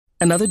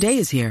Another day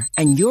is here,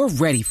 and you're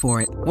ready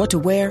for it. What to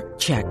wear?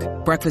 Check.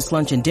 Breakfast,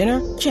 lunch, and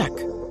dinner? Check.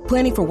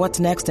 Planning for what's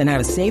next and how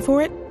to save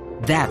for it?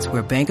 That's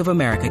where Bank of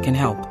America can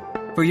help.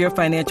 For your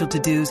financial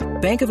to-dos,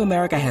 Bank of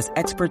America has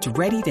experts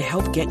ready to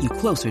help get you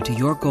closer to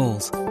your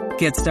goals.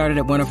 Get started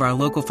at one of our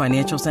local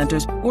financial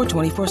centers or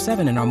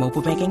 24/7 in our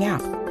mobile banking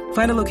app.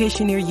 Find a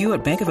location near you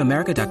at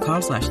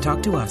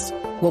bankofamerica.com/talktous.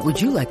 What would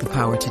you like the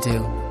power to do?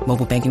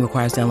 Mobile banking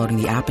requires downloading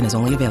the app and is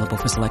only available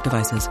for select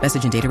devices.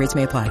 Message and data rates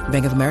may apply.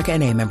 Bank of America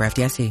N.A., member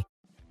FDIC.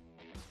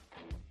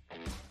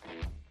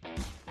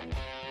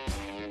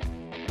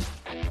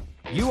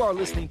 You are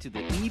listening to the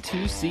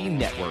E2C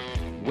Network,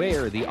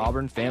 where the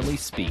Auburn family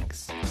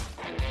speaks.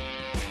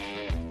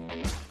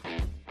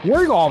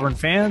 Warrior Auburn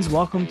fans,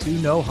 welcome to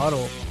No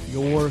Huddle,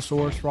 your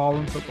source for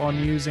Auburn football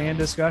news and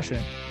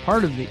discussion,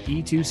 part of the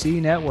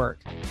E2C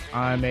Network.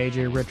 I'm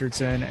AJ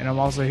Richardson, and I'm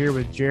also here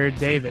with Jared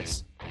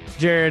Davis.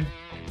 Jared,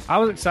 I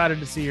was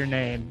excited to see your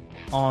name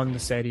on the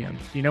stadium.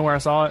 Do you know where I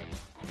saw it?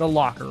 The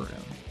locker room.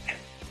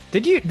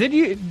 Did you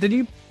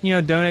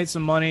donate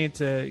some money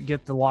to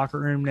get the locker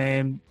room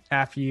name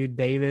after you,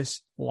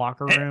 Davis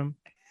Locker Room?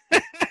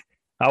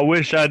 I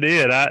wish I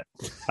did. I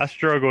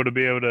struggle to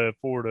be able to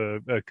afford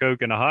a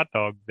Coke and a hot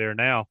dog there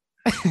now.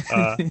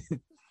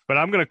 But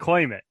I'm going to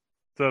claim it.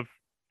 So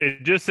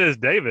it just says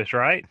Davis,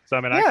 right? So,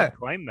 I mean, I can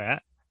claim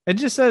that. It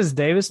just says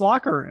Davis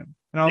Locker Room.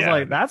 And I was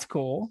like, that's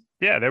cool.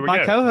 Yeah, there we go.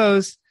 My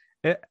co-host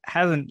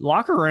has a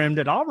locker room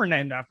that Auburn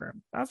named after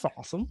him. That's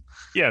awesome.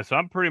 Yeah, so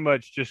I'm pretty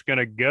much just going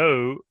to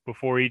go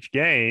before each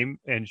game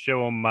and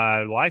show them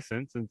my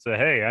license and say,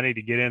 hey, I need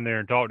to get in there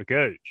and talk to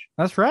Coach.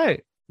 That's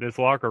right. This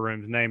locker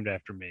room's named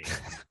after me.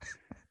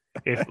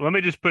 Let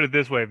me just put it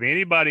this way. If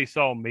anybody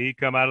saw me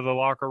come out of the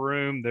locker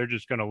room, they're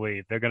just going to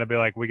leave. They're going to be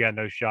like, we got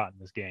no shot in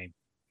this game.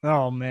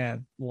 Oh,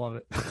 man. Love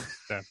it.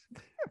 So,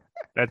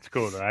 that's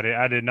cool, though.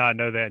 I did not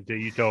know that until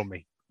you told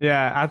me.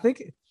 Yeah, I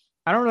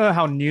don't know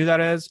how new that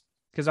is,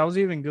 because I was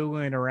even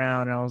Googling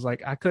around and I was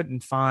like, I don't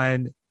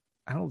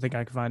think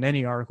I could find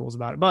any articles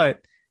about it.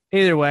 But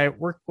either way,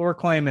 we're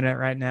claiming it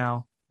right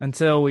now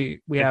until we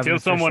have until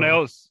someone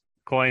else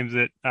claims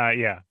it.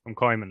 Yeah, I'm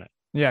claiming it.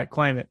 Yeah,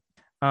 claim it.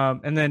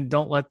 And then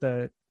don't let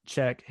the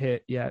check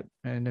hit yet.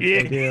 And if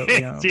they do,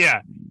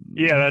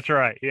 yeah, that's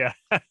right. Yeah.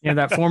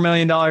 That $4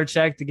 million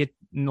check to get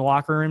in the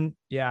locker room.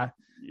 Yeah.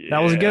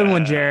 That was a good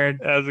one, Jared.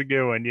 That was a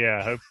good one.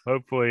 Yeah.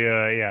 Hopefully,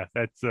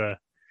 that's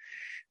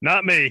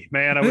not me,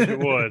 man. I wish it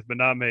was, but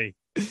not me.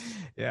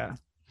 Yeah.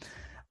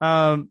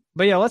 But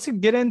yeah, let's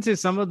get into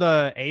some of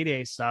the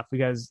 8A stuff,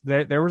 because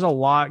there was a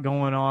lot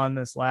going on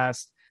this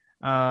last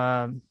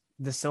Saturday.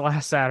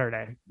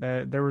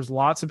 There was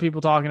lots of people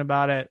talking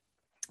about it.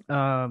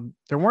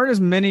 There weren't as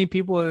many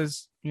people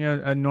as,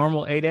 a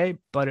normal 8A,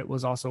 but it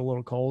was also a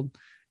little cold,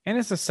 and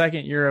it's the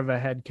second year of a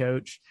head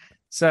coach.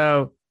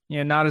 So,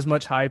 not as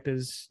much hype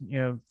as,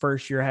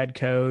 first year head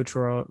coach,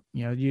 or,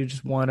 you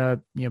just won a,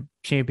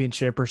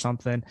 championship or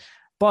something.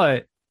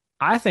 But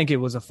I think it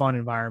was a fun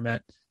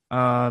environment.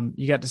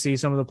 You got to see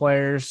some of the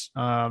players.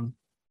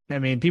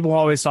 People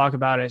always talk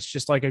about it. It's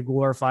just like a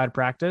glorified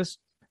practice.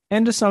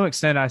 And to some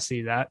extent, I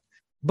see that.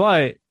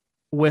 But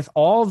with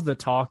all of the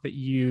talk that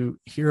you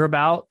hear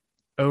about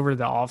over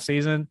the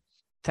offseason,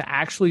 to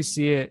actually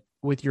see it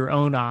with your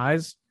own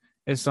eyes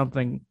is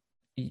something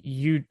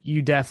you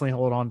definitely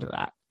hold on to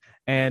that.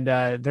 And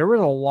there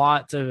was a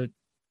lot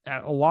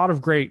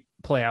of great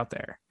play out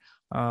there.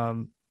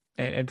 And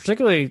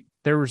particularly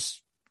there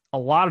was a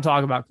lot of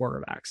talk about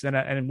quarterbacks,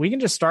 and we can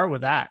just start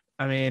with that.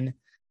 I mean,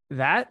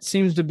 that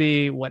seems to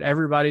be what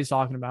everybody's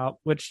talking about,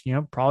 which,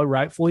 probably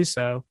rightfully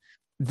so.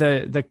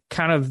 The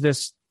kind of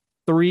this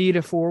 3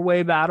 to 4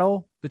 way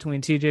battle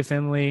between TJ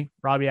Finley,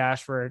 Robbie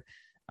Ashford,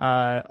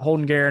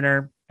 Holden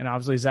Garner, and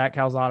obviously Zach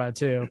Calzada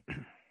too.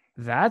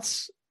 That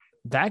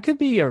could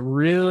be a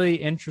really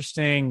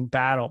interesting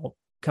battle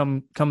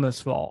come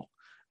this fall,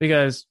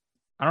 because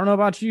I don't know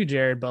about you,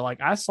 Jared, but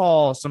I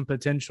saw some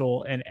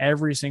potential in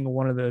every single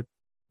one of the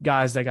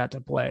guys that got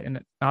to play.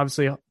 And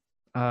obviously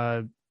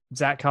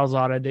Zach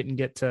Calzada didn't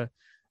get to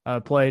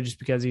play just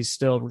because he's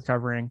still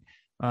recovering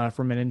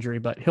from an injury,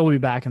 but he'll be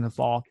back in the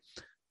fall.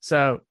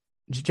 So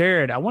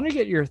Jared, I want to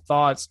get your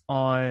thoughts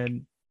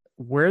on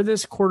where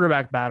this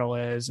quarterback battle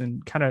is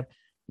and kind of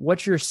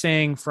what you're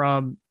seeing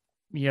from,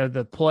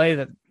 the play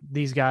that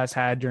these guys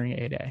had during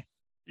 8A.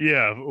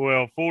 Yeah,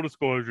 well, full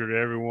disclosure to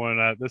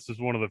everyone, this is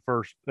one of the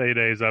first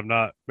 8As I've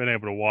not been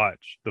able to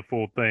watch the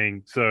full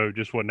thing, so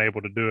just wasn't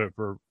able to do it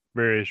for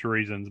various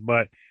reasons.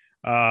 But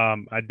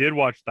I did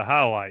watch the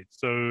highlights,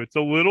 so it's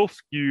a little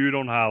skewed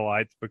on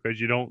highlights because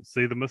you don't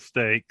see the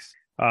mistakes.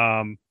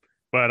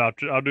 But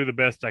I'll do the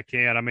best I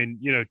can. I mean,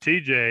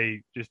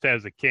 TJ just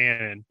has a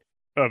cannon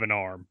of an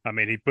arm. I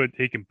mean,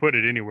 he can put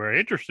it anywhere.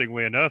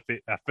 Interestingly enough,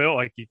 I felt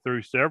like he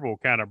threw several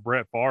kind of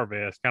Brett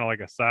Favre-esque, kind of like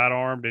a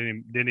sidearm.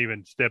 Didn't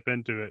even step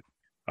into it,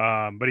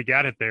 but he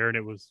got it there, and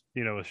it was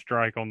a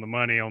strike on the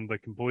money on the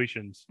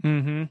completions.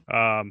 Mm-hmm.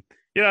 I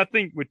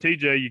think with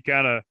TJ, you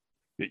kind of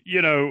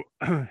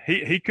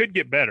he could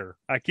get better.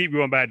 I keep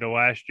going back to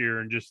last year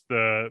and just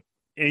the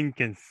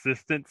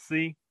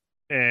inconsistency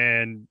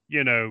And,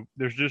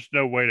 there's just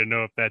no way to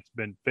know if that's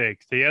been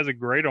fixed. He has a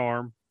great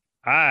arm.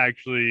 I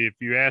actually, if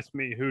you ask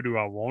me who do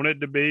I want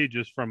it to be,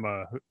 just from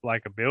a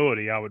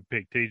likability, I would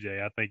pick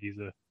TJ. I think he's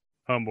a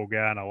humble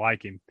guy and I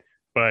like him.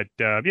 But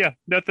yeah,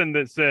 nothing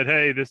that said,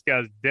 hey, this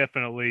guy's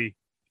definitely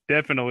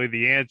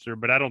the answer.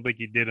 But I don't think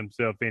he did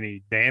himself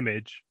any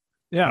damage.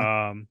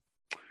 Yeah.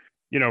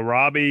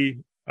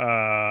 Robbie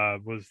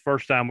was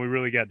first time we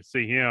really got to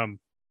see him.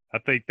 I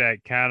think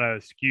that kind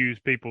of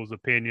skews people's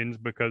opinions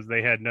because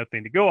they had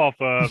nothing to go off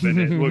of and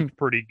it looked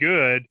pretty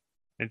good.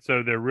 And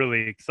so they're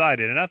really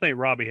excited. And I think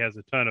Robbie has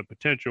a ton of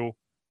potential.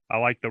 I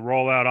like the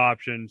rollout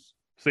options.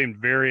 Seemed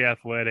very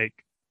athletic.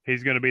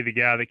 He's going to be the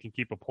guy that can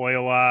keep a play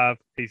alive.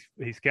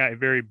 He's got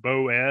very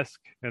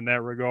Bo-esque in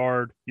that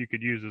regard. You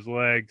could use his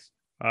legs.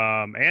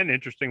 And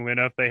interestingly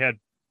enough, they had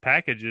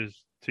packages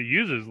to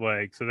use his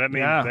legs. So that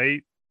means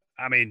I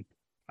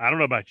don't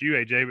know about you,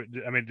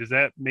 AJ, but does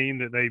that mean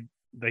that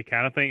they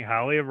kind of think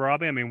highly of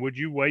Robbie? Would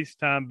you waste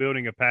time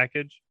building a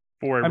package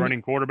for a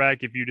running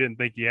quarterback if you didn't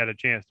think you had a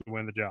chance to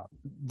win the job?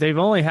 They've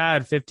only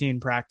had 15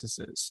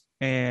 practices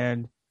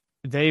and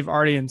they've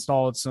already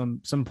installed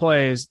some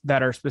plays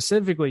that are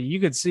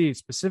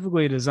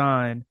specifically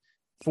designed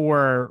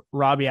for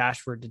Robbie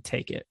Ashford to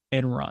take it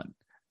and run.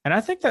 And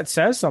I think that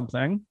says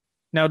something.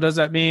 Now, does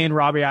that mean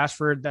Robbie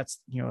Ashford, that's,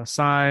 a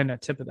sign, a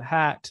tip of the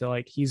hat to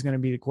like, he's going to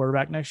be the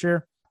quarterback next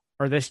year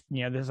or this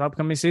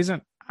upcoming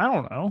season? I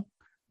don't know.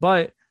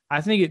 But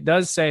I think it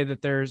does say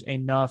that there's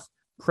enough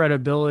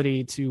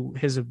credibility to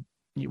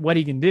what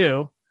he can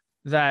do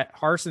that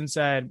Harsin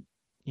said,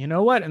 you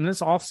know what, in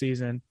this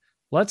offseason,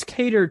 let's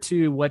cater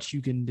to what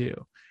you can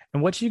do.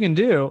 And what you can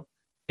do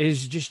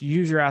is just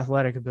use your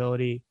athletic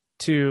ability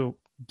to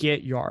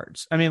get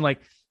yards.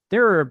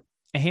 There are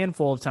a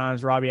handful of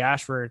times Robbie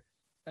Ashford,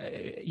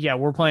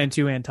 we're playing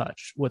two-hand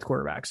touch with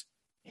quarterbacks.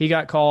 He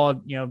got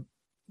called,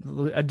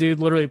 a dude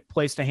literally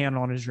placed a hand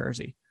on his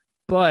jersey.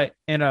 But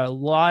in a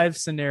live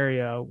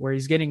scenario where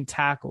he's getting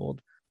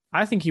tackled,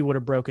 I think he would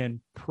have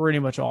broken pretty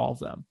much all of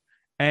them.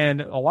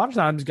 And a lot of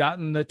times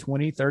gotten the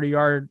 20,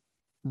 30-yard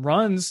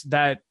runs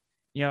that,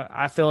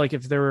 I feel like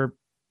if there were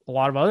a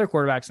lot of other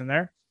quarterbacks in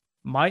there,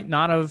 might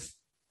not have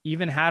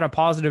even had a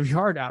positive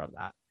yard out of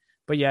that.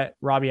 But yet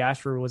Robbie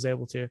Ashford was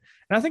able to. And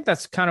I think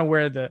that's kind of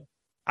where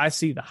I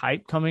see the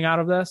hype coming out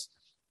of this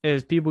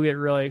is people get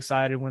really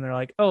excited when they're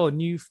like, oh,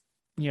 new,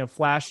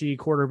 flashy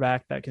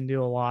quarterback that can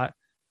do a lot.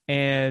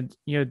 And,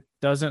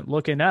 doesn't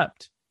look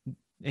inept.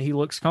 He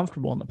looks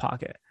comfortable in the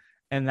pocket.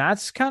 And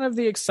that's kind of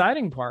the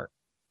exciting part.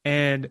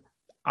 And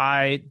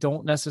I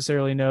don't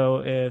necessarily know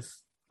if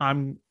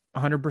I'm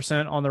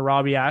 100% on the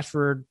Robbie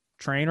Ashford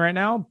train right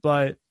now,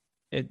 but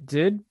it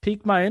did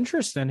pique my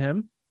interest in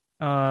him.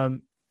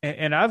 And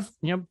I've,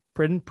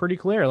 been pretty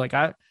clear. Like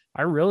I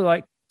really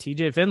like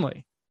TJ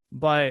Finley,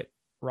 but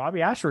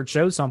Robbie Ashford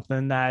showed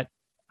something that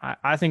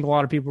I think a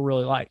lot of people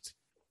really liked.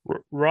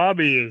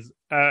 Robbie is,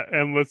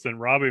 and listen,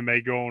 Robbie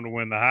may go on to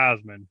win the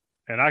Heisman,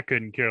 and I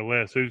couldn't care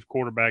less who's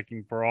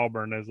quarterbacking for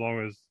Auburn as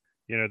long as,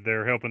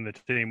 they're helping the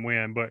team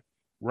win. But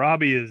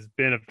Robbie is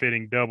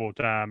benefiting double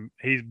time.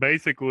 He's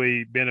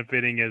basically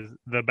benefiting as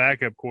the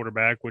backup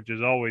quarterback, which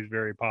is always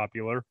very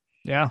popular.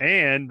 Yeah.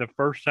 And the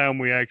first time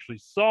we actually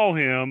saw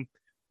him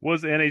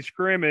was in a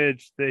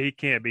scrimmage that he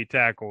can't be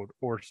tackled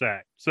or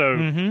sacked.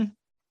 So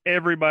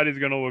everybody's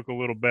going to look a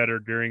little better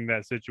during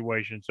that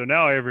situation. So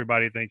now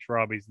everybody thinks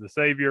Robbie's the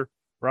savior.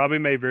 Robbie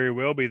may very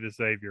well be the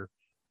savior.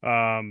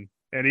 And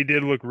he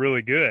did look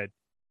really good.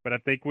 But I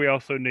think we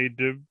also need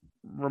to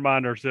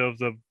remind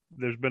ourselves of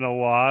there's been a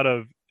lot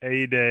of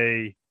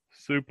A-Day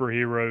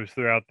superheroes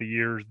throughout the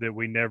years that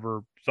we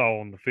never saw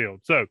on the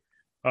field. So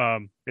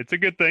it's a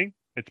good thing.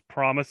 It's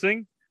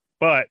promising.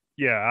 But,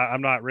 yeah,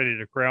 I'm not ready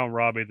to crown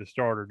Robbie the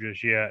starter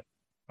just yet.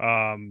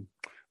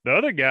 The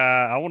other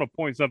guy, I want to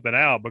point something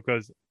out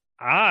because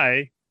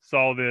I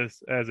saw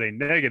this as a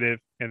negative,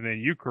 and then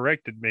you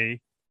corrected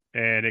me,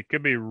 and it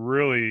could be a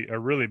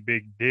really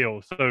big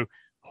deal. So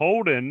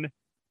Holden,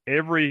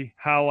 every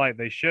highlight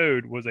they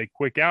showed was a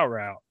quick out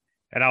route.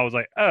 And I was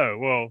like, oh,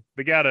 well,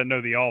 the guy doesn't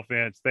know the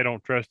offense. They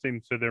don't trust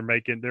him, so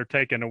they're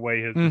taking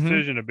away his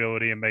decision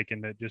ability and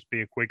making it just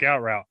be a quick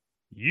out route.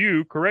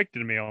 You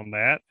corrected me on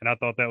that, and I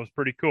thought that was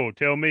pretty cool.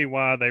 Tell me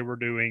why they were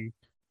doing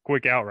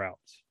quick out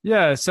routes.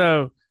 Yeah,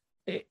 so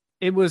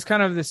it was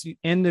kind of this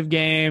end of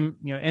game,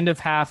 end of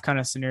half kind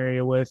of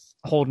scenario with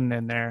Holden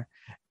in there.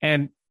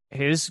 And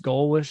his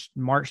goal was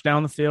march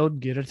down the field,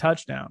 get a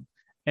touchdown.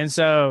 And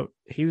so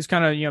he was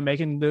kind of,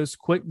 making those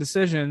quick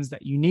decisions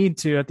that you need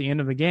to at the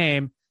end of the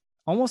game,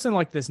 almost in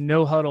like this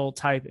no huddle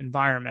type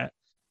environment.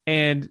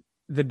 And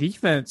the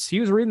defense, he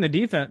was reading the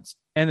defense,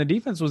 and the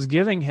defense was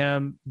giving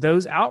him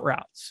those out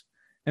routes.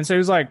 And so he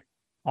was like,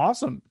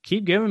 awesome,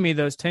 keep giving me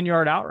those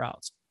 10-yard out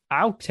routes.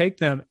 I'll take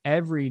them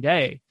every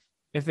day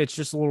if it's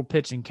just a little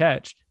pitch and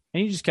catch.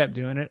 And he just kept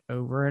doing it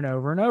over and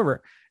over and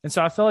over. And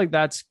so I feel like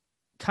that's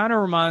kind of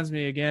reminds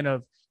me again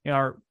of,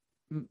 our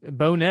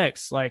Bo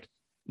Nix, like,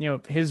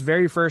 his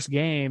very first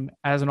game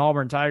as an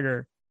Auburn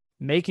Tiger,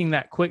 making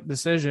that quick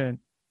decision.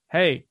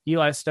 hey,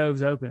 Eli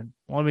Stove's open.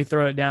 Let me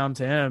throw it down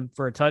to him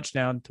for a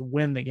touchdown to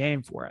win the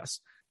game for us.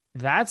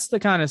 That's the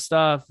kind of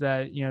stuff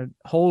that,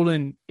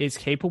 Holden is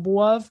capable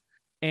of.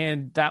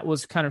 And that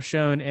was kind of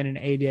shown in an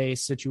ADA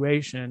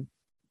situation.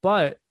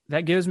 But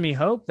that gives me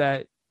hope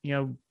that,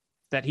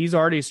 that he's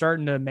already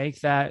starting to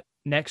make that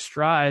next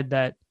stride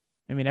that,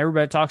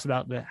 everybody talks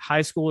about the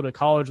high school to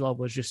college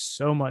level is just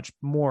so much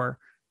more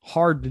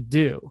hard to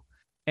do.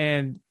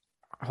 And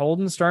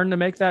Holden's starting to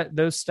make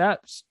those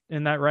steps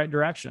in that right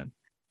direction.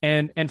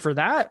 And for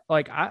that,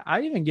 like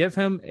I even give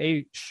him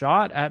a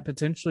shot at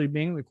potentially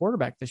being the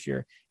quarterback this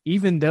year,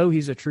 even though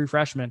he's a true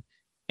freshman.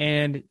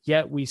 And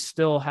yet we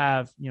still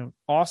have,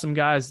 awesome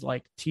guys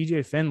like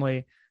TJ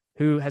Finley,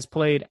 who has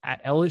played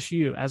at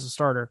LSU as a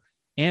starter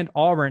and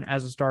Auburn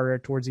as a starter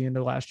towards the end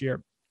of last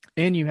year.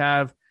 And you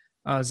have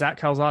Zach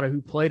Calzada,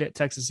 who played at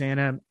Texas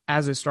A&M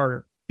as a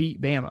starter,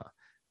 beat Bama.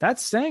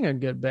 That's saying a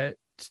good bit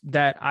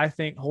that I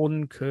think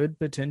Holden could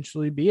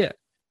potentially be it.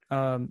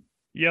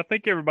 Yeah, I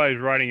think everybody's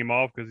writing him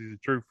off because he's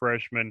a true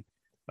freshman.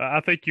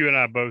 I think you and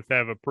I both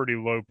have a pretty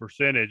low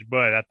percentage,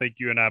 but I think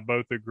you and I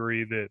both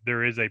agree that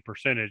there is a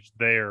percentage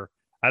there.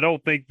 I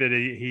don't think that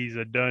he's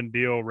a done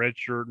deal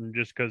redshirting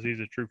just because he's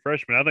a true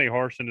freshman. I think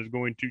Harsin is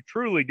going to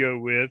truly go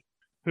with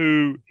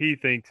who he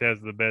thinks has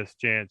the best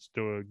chance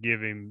to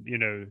give him,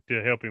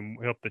 to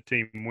help the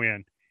team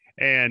win.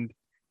 And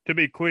to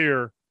be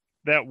clear,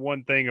 that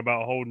one thing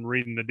about Holden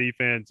reading the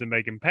defense and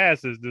making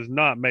passes does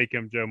not make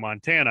him Joe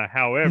Montana.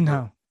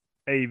 However,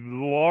 a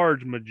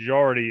large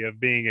majority of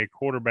being a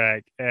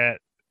quarterback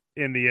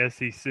in the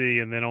SEC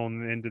and then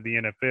on into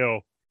the NFL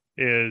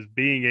is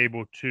being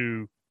able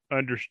to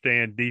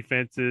understand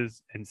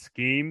defenses and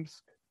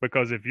schemes.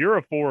 Because if you're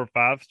a 4 or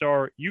 5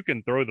 star, you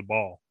can throw the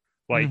ball.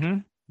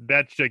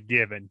 That's a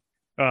given.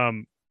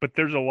 But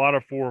there's a lot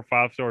of 4 or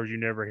 5 stars you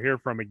never hear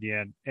from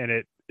again. And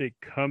it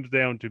comes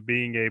down to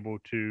being able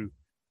to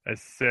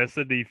assess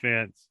a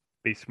defense,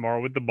 be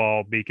smart with the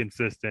ball, be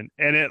consistent,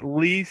 and at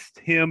least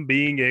him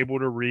being able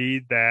to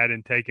read that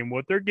and taking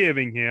what they're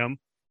giving him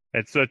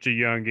at such a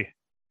young,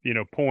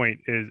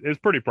 point is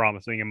pretty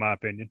promising in my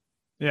opinion.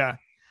 Yeah.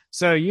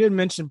 So you had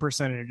mentioned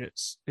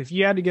percentages. If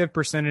you had to give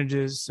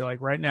percentages, so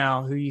like right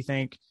now, who you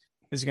think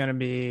is going to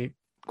be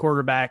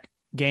quarterback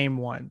game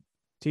 1?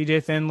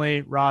 TJ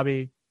Finley,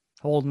 Robbie,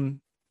 Holden,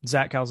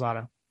 Zach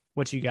Calzada.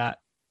 What you got?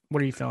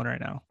 What are you feeling right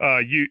now?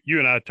 You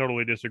and I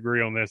totally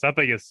disagree on this. I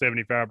think it's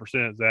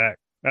 75% Zach.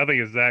 I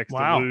think it's Zach's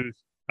to lose.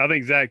 I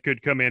think Zach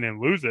could come in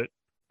and lose it.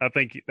 I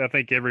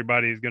think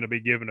everybody is going to be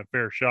given a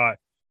fair shot.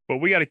 But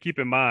we got to keep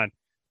in mind,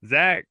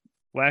 Zach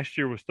last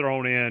year was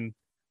thrown in.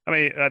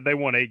 They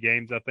won 8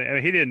 games, I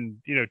think. He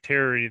didn't,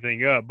 tear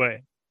anything up,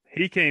 but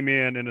he came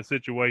in a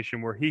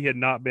situation where he had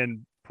not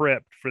been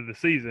prepped for the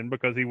season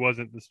because he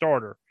wasn't the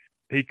starter.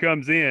 He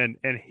comes in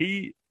and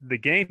the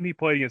game he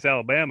played against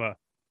Alabama,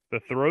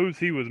 the throws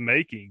he was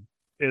making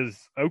is,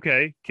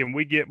 okay, can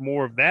we get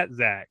more of that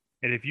Zach?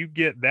 And if you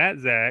get that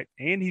Zach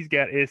and he's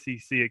got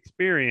SEC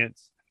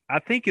experience, I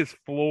think his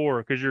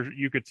floor, because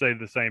you could say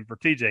the same for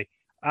TJ.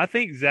 I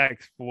think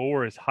Zach's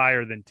floor is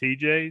higher than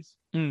TJ's.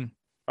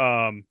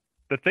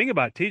 The thing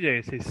about TJ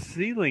is his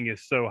ceiling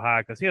is so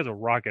high because he has a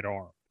rocket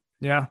arm.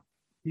 Yeah.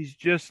 He's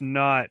just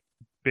not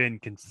been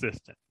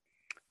consistent.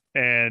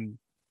 And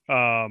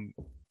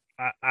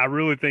I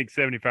really think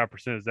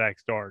 75% of Zach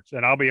starts.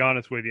 And I'll be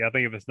honest with you. I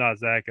think if it's not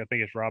Zach, I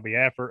think it's Robbie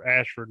Ashford.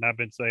 And I've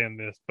been saying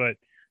this, but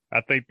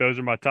I think those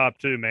are my top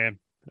 2, man.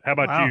 How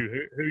about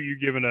you? Who you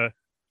giving a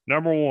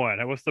number 1?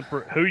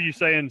 Who you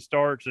saying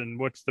starts and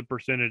what's the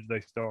percentage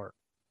they start?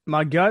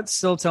 My gut's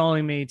still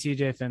telling me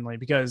TJ Finley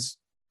because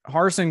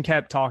Harsin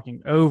kept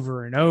talking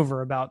over and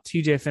over about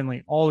TJ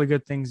Finley, all the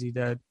good things he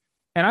did.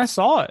 And I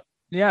saw it.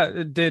 Yeah,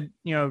 it did.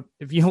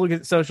 If you look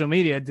at social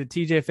media, did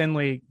TJ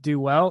Finley do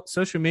well?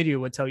 Social media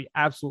would tell you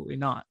absolutely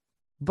not.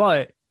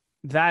 But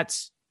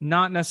that's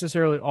not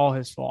necessarily all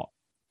his fault.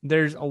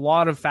 There's a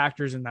lot of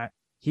factors in that.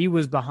 He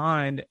was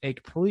behind a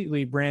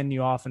completely brand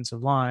new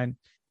offensive line.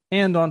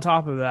 And on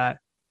top of that,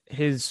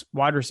 his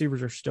wide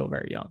receivers are still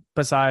very young.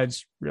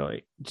 Besides,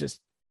 really, just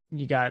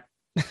you got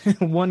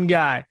one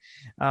guy.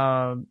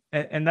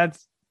 And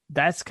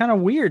that's kind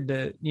of weird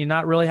that you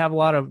not really have a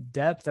lot of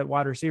depth at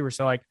wide receiver.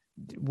 So like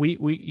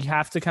we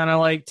have to kind of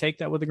like take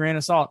that with a grain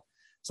of salt.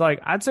 So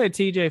like I'd say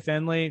TJ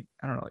Finley,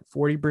 I don't know,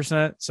 like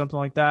 40%, something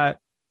like that.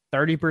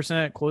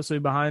 30% closely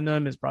behind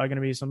them is probably going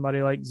to be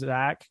somebody like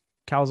Zach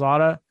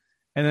Calzada.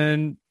 And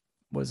then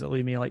what does it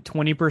leave me like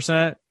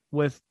 20%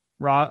 with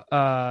Robbie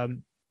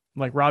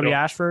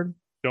Ashford?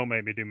 Don't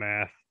make me do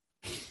math.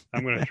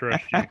 I'm going to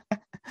trust you.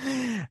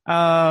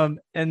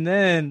 And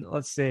then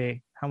let's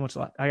see how much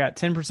left. I got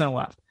 10%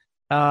 left.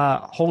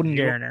 Holden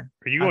Garner.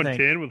 Are you going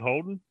 10 with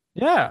Holden?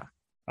 Yeah.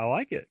 I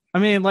like it.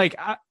 Like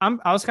I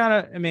was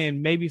kind of,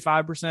 maybe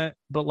 5%,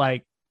 but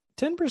like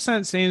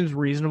 10% seems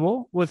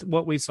reasonable with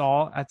what we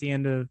saw at the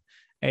end of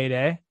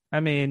A-Day.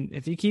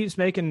 If he keeps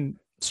making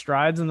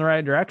strides in the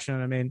right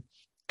direction,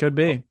 could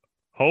be.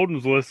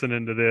 Holden's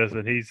listening to this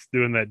and he's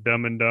doing that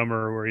Dumb and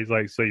Dumber where he's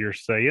like, so you're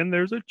saying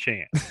there's a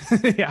chance?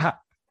 Yeah.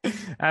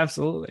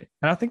 Absolutely.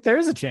 And I think there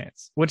is a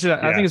chance, which I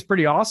Yeah. think is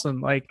pretty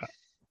awesome. Like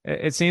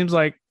it seems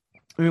like,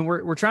 I mean,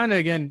 we're trying to,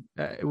 again,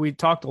 we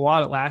talked a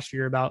lot last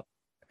year about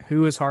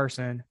who is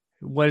Harsin,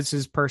 what is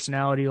his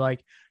personality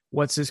like,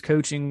 what's his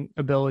coaching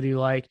ability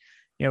like,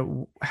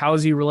 how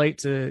does he relate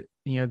to,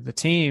 the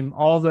team,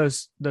 all of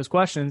those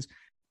questions.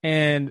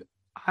 And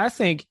I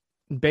think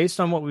based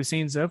on what we've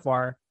seen so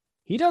far,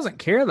 he doesn't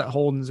care that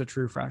Holden's a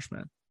true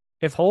freshman.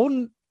 If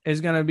Holden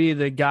is going to be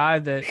the guy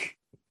that,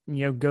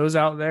 goes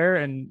out there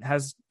and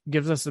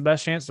gives us the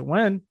best chance to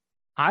win,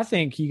 I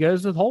think he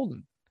goes with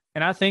Holden.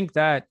 And I think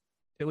that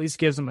at least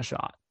gives him a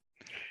shot.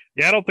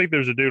 Yeah, I don't think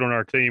there's a dude on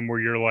our team where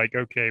you're like,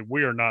 okay,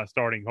 we are not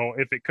starting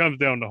Holden. If it comes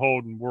down to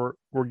Holden, we're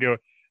going.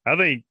 I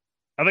think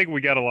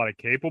we got a lot of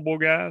capable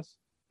guys.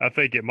 I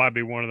think it might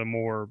be one of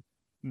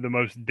the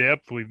most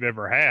depth we've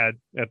ever had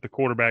at the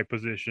quarterback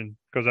position,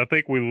 because I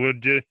think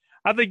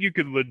you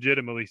could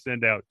legitimately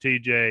send out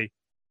TJ,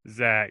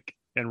 Zach,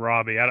 and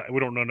Robbie. We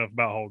don't know enough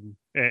about Holden,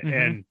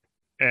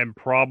 and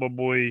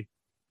probably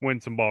win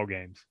some ball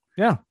games.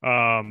 Yeah.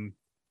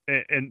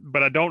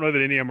 But I don't know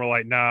that any of them are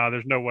like, nah,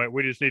 there's no way.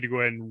 We just need to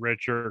go ahead and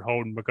redshirt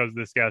Holden because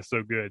this guy's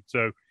so good.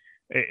 So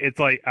it's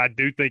like, I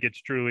do think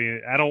it's truly,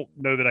 I don't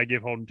know that I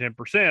give Holden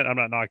 10%. I'm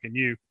not knocking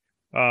you.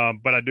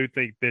 But I do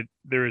think that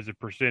there is a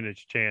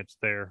percentage chance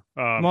there.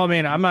 Well, I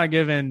mean, I'm not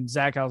giving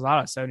Zach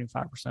Alzada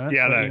 75%.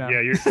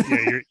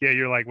 Yeah,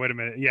 you're like, wait a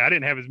minute. Yeah, I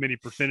didn't have as many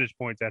percentage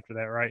points after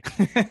that, right?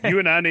 You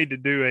and I need to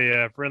do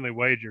a friendly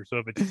wager. So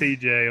if it's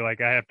TJ,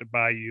 like, I have to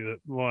buy you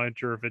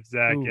lunch, or if it's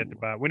Zach, you have to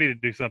buy. We need to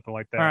do something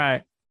like that. All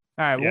right,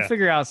 yeah. we'll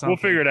figure out something. We'll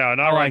figure it out.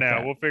 Not right now.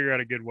 That. We'll figure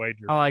out a good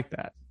wager. I like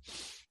that.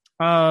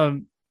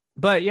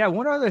 But yeah,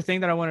 one other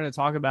thing that I wanted to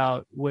talk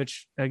about,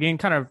 which again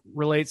kind of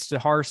relates to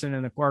Harsin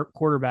and the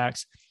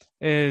quarterbacks,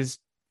 is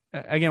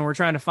again, we're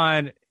trying to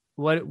find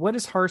what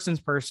is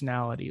Harsin's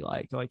personality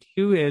like? Like,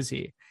 who is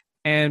he?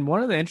 And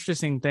one of the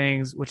interesting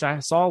things, which I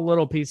saw a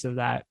little piece of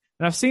that,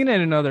 and I've seen it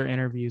in other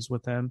interviews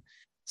with him.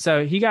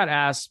 So he got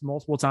asked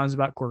multiple times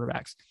about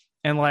quarterbacks,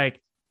 and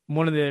like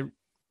one of the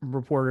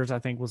reporters, I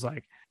think, was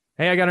like,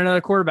 "Hey, I got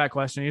another quarterback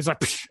question." He's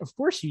like, "Of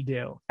course you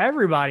do.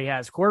 Everybody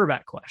has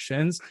quarterback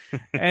questions."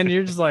 And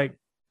you're just like,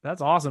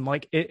 that's awesome.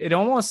 Like it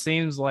almost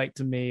seems like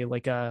to me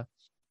like a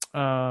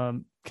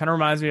kind of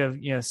reminds me of,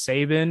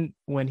 Saban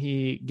when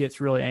he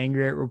gets really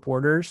angry at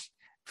reporters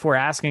for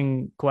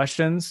asking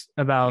questions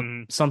about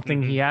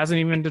something he hasn't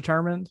even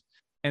determined.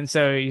 And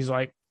so he's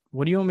like,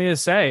 "What do you want me to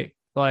say?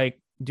 Like,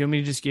 do you want me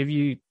to just give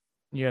you,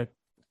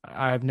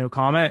 I have no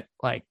comment.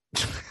 Like,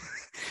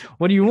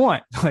 what do you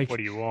want? Like, what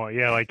do you want?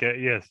 Yeah. Like,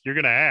 yes, you're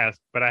going to ask,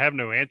 but I have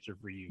no answer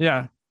for you."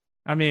 Yeah.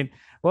 I mean,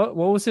 what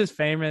was his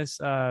famous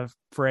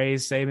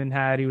phrase Saban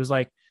had? He was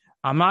like,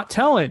 "I'm not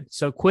telling,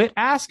 so quit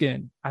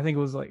asking." I think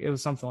it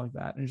was something like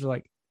that. And just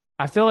like,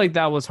 I feel like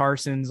that was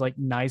Harsin's like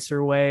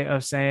nicer way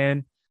of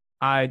saying,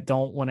 "I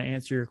don't want to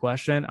answer your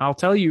question. I'll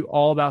tell you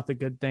all about the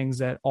good things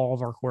that all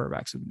of our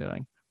quarterbacks have been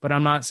doing, but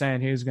I'm not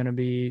saying who's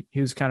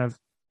kind of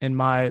in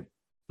my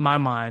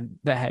mind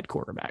the head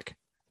quarterback."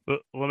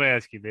 Let me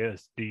ask you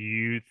this: do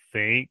you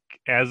think,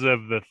 as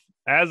of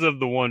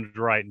the ones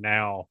right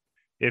now,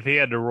 if he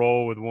had to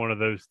roll with one of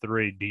those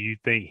three, do you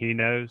think he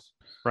knows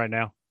right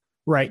now?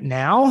 Right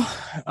now,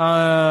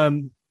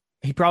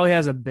 he probably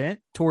has a bent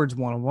towards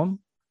one of them,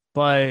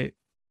 but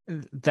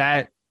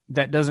that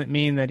doesn't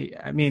mean that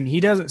he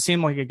doesn't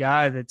seem like a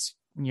guy that's,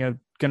 going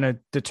to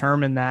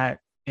determine that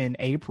in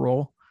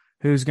April,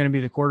 who's going to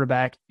be the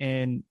quarterback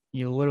in,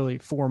 literally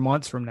 4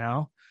 months from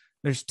now.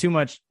 There's too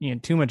much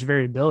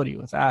variability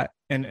with that.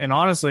 And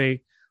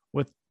honestly,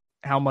 with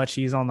how much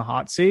he's on the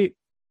hot seat,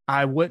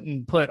 I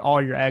wouldn't put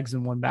all your eggs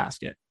in one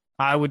basket.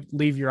 I would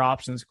leave your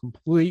options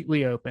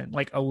completely open,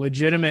 like a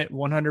legitimate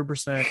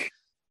 100%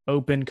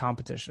 open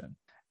competition.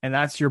 And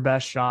that's your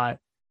best shot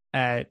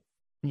at,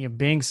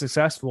 being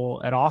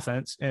successful at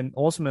offense and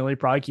ultimately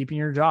probably keeping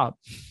your job.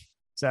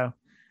 So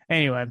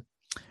anyway,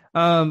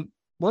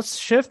 let's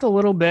shift a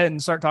little bit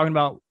and start talking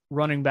about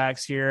running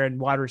backs here and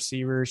wide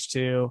receivers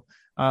too.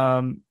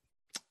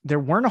 There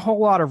weren't a whole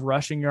lot of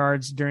rushing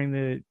yards during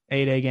the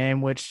 8A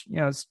game, which,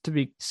 it's to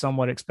be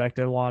somewhat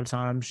expected. A lot of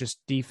times just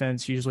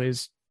defense usually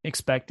is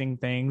expecting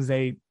things.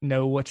 They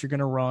know what you're going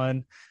to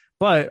run,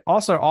 but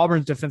also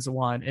Auburn's defensive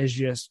line is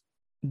just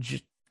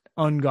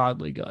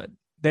ungodly good.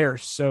 They're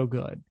so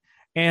good.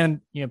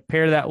 And,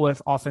 pair that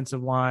with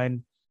offensive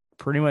line,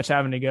 pretty much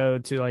having to go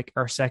to like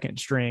our second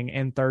string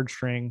and third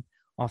string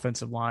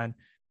offensive line.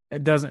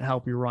 It doesn't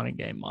help your running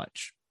game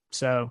much.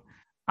 So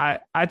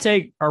I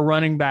take our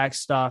running back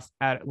stuff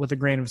with a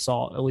grain of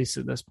salt, at least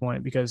at this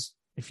point, because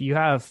if you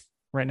have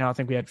right now, I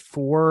think we had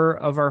 4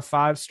 of our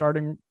 5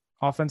 starting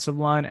offensive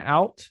line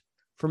out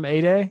from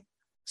 8A.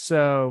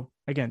 So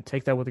again,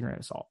 take that with a grain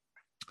of salt.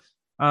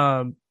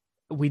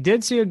 We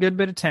did see a good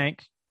bit of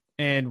Tank,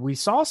 and we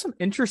saw some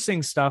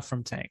interesting stuff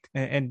from Tank.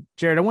 And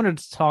Jared, I wanted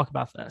to talk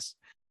about this.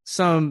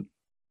 Something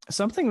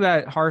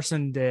that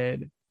Harsin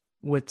did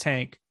with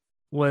Tank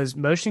was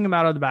motioning him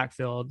out of the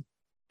backfield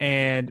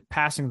and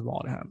passing the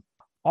ball to him.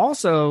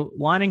 Also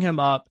lining him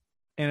up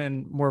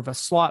in more of a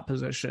slot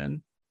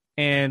position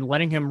and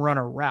letting him run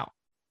a route.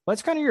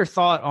 What's kind of your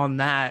thought on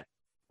that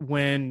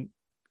when,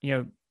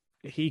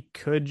 he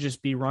could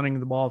just be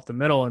running the ball up the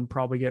middle and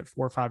probably get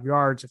 4 or 5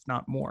 yards, if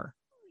not more?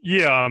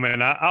 Yeah, I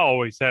mean, I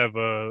always have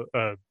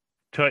a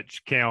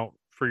touch count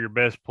for your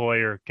best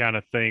player kind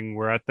of thing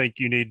where I think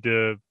you need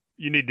to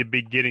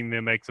be getting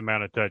them X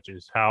amount of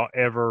touches,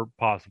 however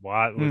possible.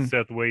 With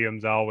Seth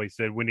Williams, I always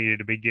said we needed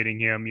to be getting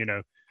him,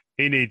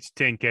 he needs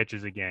 10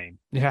 catches a game.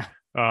 Yeah.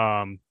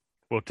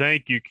 Well,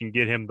 Tank, you can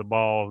get him the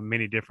ball in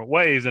many different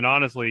ways. And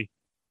honestly,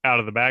 out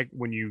of the back,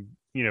 when you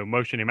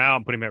motion him out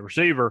and put him at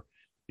receiver,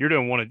 you're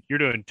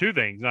doing two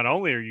things. Not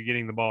only are you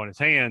getting the ball in his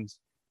hands,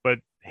 but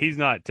he's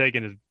not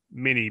taking as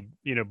many,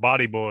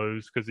 body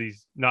blows because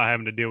he's not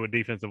having to deal with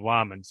defensive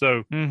linemen.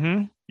 So,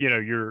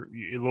 you're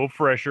a little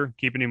fresher,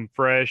 keeping him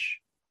fresh.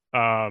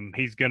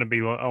 He's going to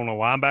be on a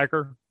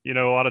linebacker, a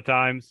lot of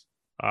times.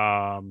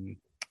 I mean,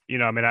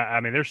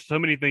 there's so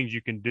many things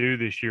you can do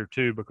this year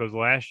too, because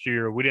last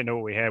year we didn't know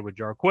what we had with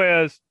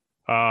Jarquez.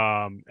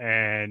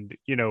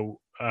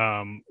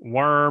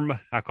 Worm,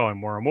 I call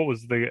him Worm.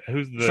 Who's the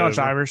Shaun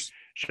Shivers.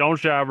 Shaun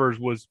Shivers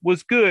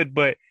was good,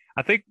 but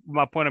I think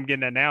my point I'm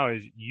getting at now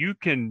is you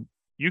could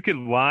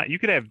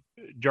have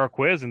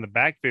Jarquez in the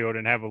backfield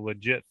and have a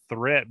legit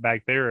threat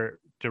back there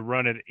to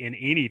run it in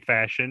any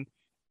fashion,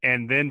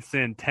 and then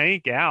send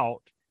Tank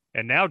out.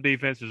 And now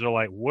defenses are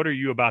like, what are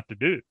you about to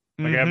do?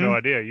 Like, I have no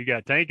idea. You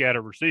got Tank out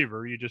of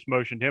receiver. You just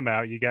motioned him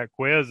out. You got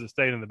Quez that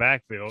stayed in the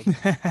backfield.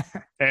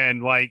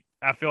 And,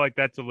 I feel like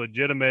that's a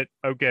legitimate,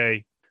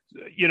 okay,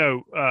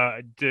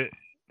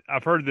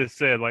 I've heard this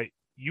said,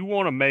 you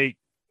want to make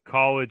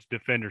college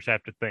defenders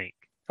have to think.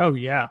 Oh,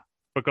 yeah.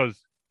 Because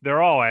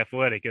they're all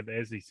athletic at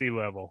the SEC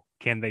level.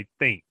 Can they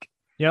think?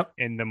 Yep.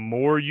 And the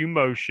more you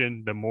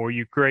motion, the more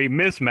you create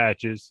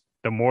mismatches,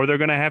 the more they're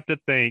going to have to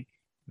think,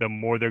 the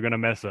more they're going to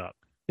mess up.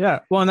 Yeah.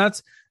 Well, and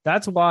that's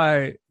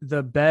why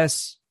the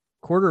best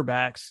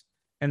quarterbacks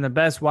and the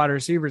best wide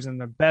receivers and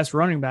the best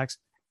running backs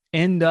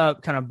end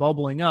up kind of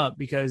bubbling up,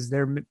 because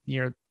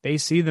they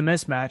see the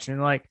mismatch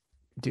and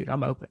dude,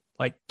 I'm open.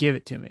 Give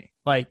it to me.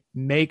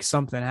 Make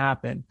something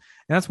happen. And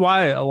that's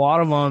why a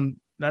lot of them,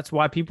 that's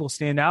why people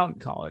stand out in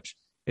college,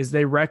 is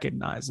they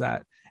recognize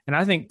that. And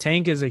I think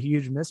Tank is a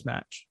huge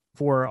mismatch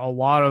for a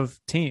lot of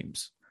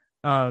teams.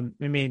 I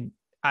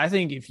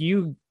think if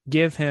you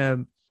give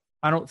him,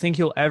 I don't think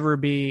he'll ever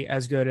be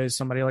as good as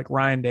somebody like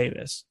Ryan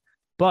Davis.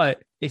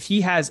 But if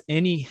he has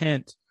any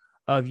hint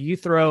of, you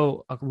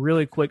throw a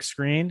really quick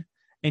screen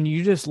and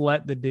you just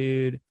let the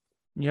dude,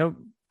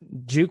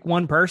 juke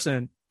one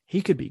person,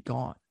 he could be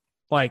gone.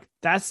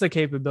 That's the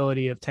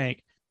capability of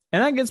Tank.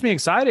 And that gets me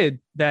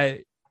excited that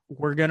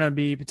we're going to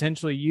be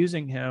potentially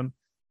using him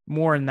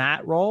more in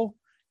that role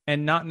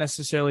and not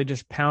necessarily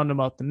just pound him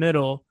up the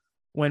middle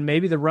when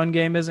maybe the run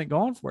game isn't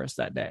going for us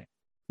that day,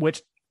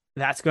 which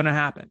that's going to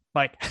happen.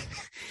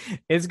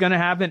 It's going to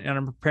happen, and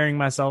I'm preparing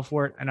myself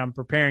for it, and I'm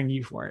preparing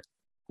you for it.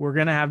 We're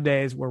going to have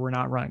days where we're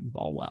not running the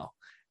ball well,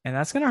 and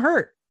that's going to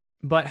hurt.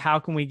 But how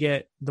can we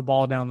get the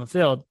ball down the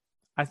field?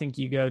 I think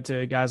you go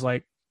to guys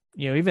like,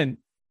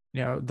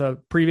 the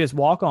previous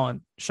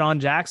walk-on,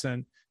 Sean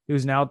Jackson,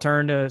 who's now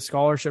turned a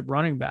scholarship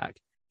running back.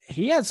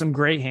 He had some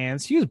great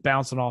hands. He was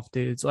bouncing off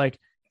dudes.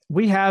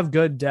 We have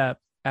good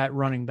depth at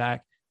running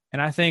back,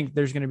 and I think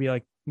there's going to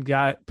be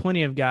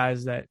plenty of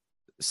guys that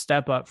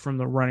step up from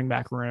the running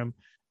back room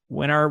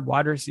when our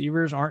wide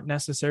receivers aren't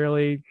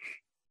necessarily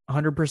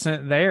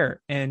 100%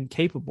 there and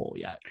capable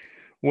yet.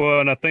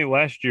 Well, and I think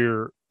last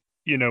year,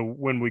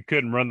 when we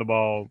couldn't run the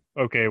ball,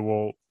 okay,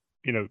 well,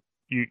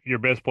 your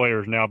best player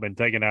has now been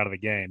taken out of the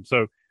game.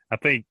 So I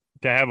think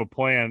to have a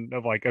plan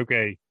of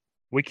okay,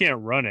 we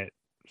can't run it,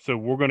 so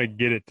we're going to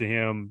get it to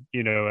him,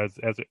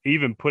 as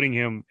even putting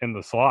him in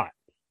the slot,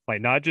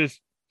 not just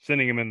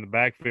sending him in the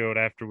backfield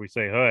after we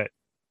say hut.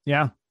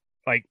 Yeah.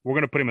 We're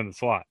going to put him in the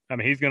slot. I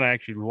mean, he's going to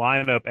actually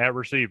line up at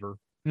receiver.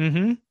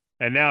 Mm-hmm.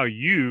 And now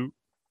you,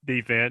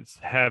 defense,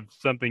 have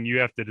something you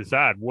have to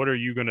decide. What are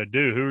you going to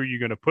do? Who are you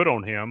going to put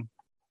on him?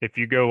 If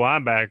you go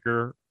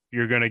linebacker,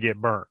 you're going to get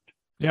burnt.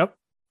 Yep.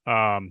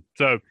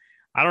 So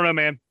I don't know,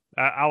 man.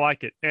 I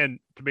like it. And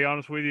to be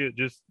honest with you,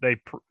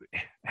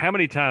 how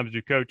many times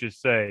do coaches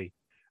say,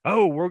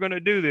 oh, we're going to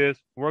do this,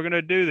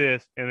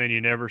 and then you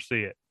never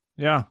see it?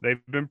 Yeah.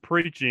 They've been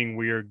preaching,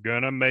 we are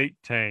going to make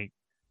Tank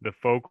the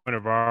focal point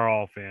of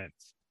our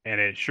offense, and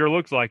it sure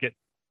looks like it.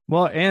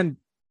 Well, and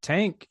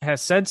Tank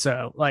has said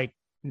so.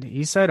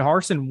 He said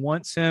Harsin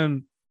wants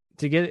him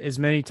to get as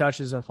many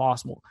touches as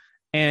possible.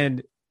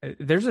 And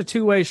there's a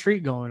two-way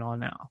street going on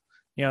now.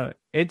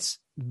 It's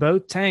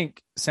both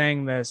Tank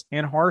saying this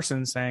and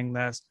Harsin saying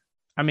this.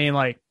 I mean,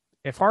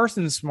 if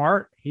Harsin's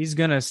smart, he's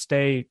going to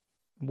stay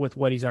with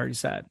what he's already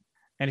said.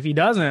 And if he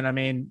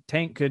doesn't,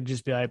 Tank could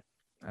just be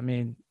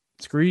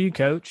screw you,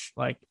 coach.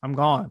 I'm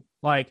gone.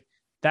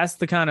 That's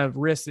the kind of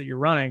risk that you're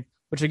running,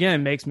 which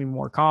again makes me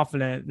more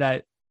confident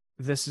that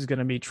this is going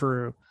to be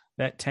true,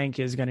 that Tank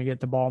is going to get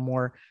the ball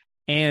more.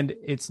 And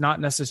it's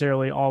not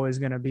necessarily always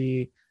going to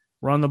be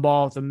run the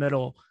ball at the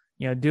middle,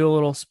 do a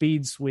little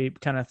speed sweep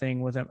kind of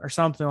thing with him or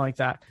something like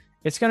that.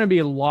 it's going to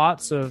be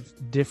lots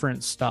of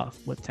different stuff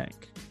with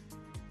Tank.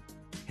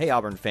 Hey,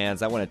 Auburn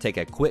fans, I want to take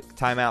a quick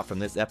timeout from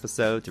this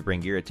episode to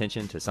bring your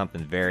attention to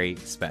something very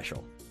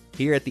special.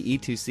 Here at the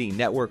E2C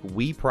Network,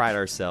 we pride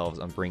ourselves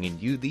on bringing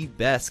you the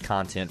best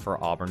content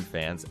for Auburn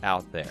fans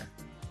out there.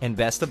 And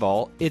best of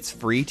all, it's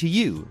free to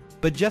you.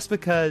 But just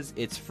because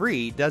it's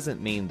free doesn't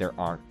mean there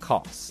aren't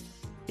costs,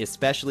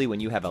 especially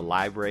when you have a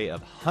library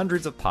of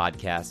hundreds of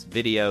podcasts,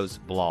 videos,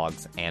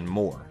 blogs, and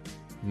more.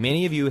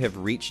 Many of you have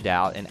reached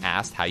out and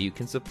asked how you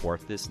can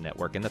support this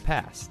network in the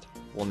past.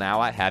 Well, now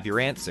I have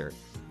your answer.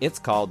 It's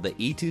called the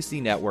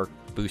E2C Network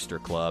Booster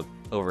Club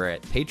over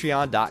at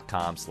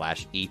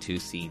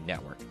patreon.com/E2C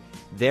Network.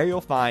 There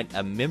you'll find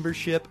a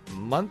membership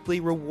monthly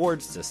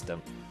reward system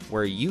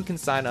where you can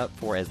sign up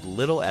for as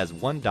little as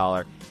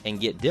 $1 and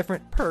get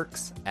different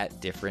perks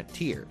at different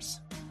tiers.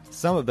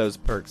 Some of those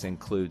perks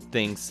include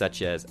things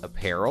such as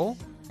apparel,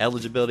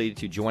 eligibility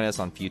to join us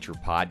on future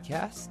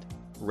podcasts,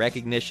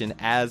 recognition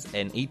as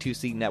an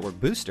E2C Network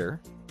booster,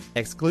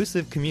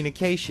 exclusive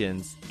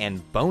communications,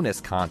 and bonus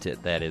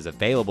content that is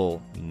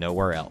available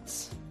nowhere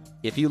else.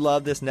 If you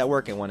love this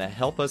network and want to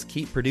help us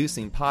keep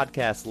producing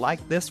podcasts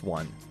like this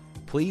one,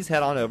 please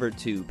head on over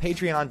to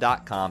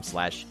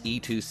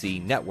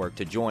patreon.com/E2C Network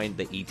to join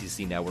the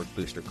E2C Network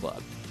Booster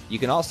Club. You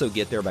can also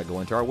get there by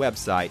going to our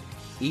website,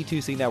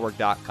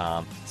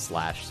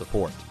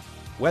 e2cnetwork.com/support.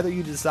 Whether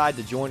you decide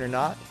to join or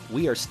not,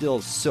 we are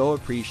still so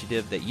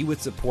appreciative that you would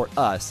support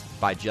us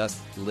by just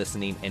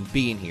listening and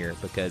being here,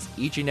 because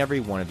each and every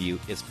one of you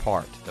is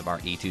part of our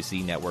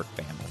E2C Network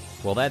family.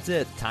 Well, that's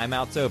it.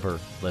 Timeout's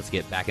over. Let's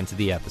get back into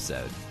the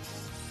episode.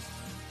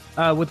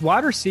 With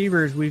wide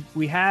receivers,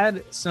 we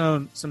had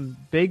some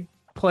big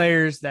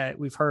players that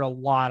we've heard a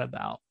lot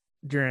about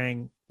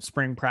during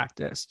spring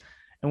practice,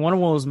 and one of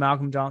them was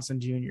Malcolm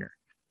Johnson Jr.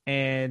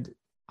 And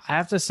I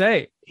have to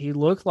say, he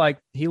looked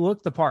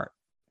the part.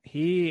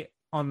 He,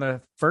 on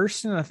the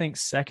first and I think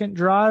second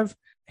drive,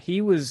 he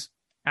was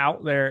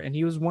out there and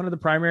he was one of the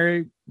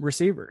primary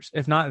receivers,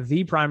 if not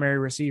the primary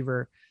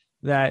receiver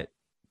that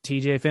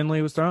TJ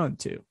Finley was thrown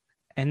to,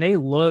 and they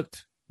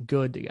looked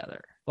good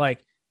together.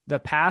 Like, the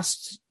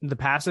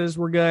passes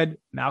were good.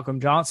 Malcolm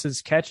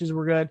Johnson's catches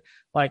were good.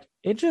 Like,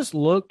 it just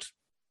looked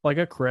like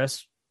a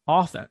crisp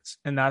offense.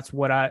 And that's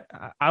what I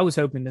was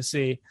hoping to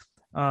see.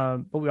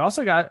 But we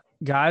also got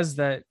guys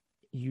that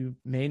you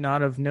may not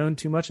have known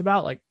too much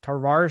about, like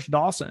Tarvarish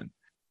Dawson,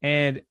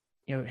 and,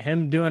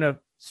 him doing a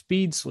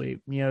speed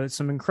sweep,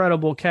 some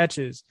incredible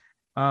catches.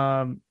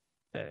 That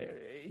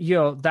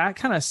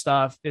kind of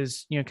stuff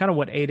is, kind of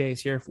what A-Day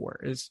is here for,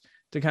 is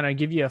to kind of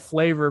give you a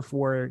flavor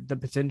for the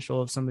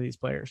potential of some of these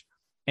players.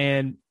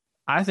 And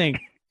I think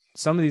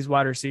some of these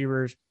wide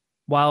receivers,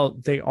 while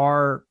they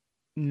are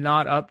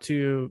not up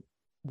to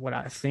what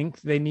I think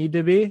they need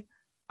to be,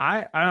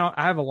 I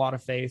have a lot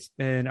of faith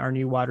in our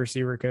new wide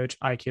receiver coach,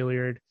 Ike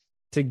Hilliard,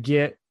 to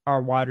get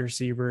our wide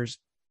receivers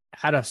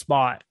at a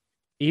spot,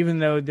 even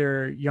though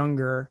they're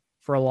younger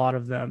for a lot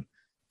of them,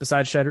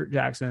 besides Shedrick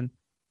Jackson,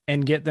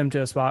 and get them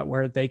to a spot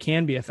where they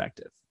can be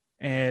effective.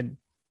 And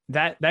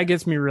that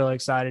gets me really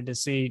excited to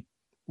see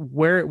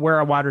where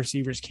our wide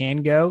receivers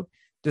can go,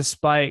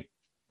 despite,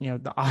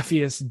 the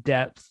obvious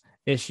depth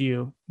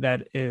issue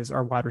that is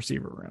our wide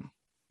receiver room.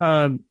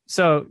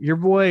 So your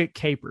boy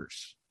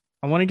Capers,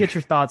 I want to get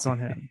your thoughts on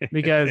him,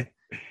 because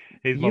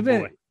you've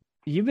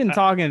been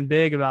talking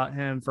big about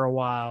him for a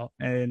while,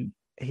 and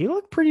he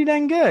looked pretty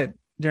dang good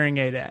during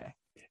A-Day.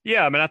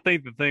 Yeah, I mean, I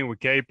think the thing with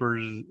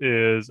Capers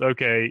is,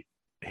 okay,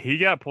 he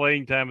got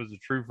playing time as a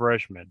true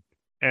freshman,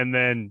 and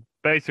then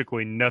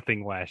basically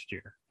nothing last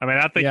year. I mean,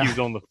 I think he was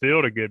on the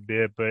field a good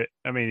bit, but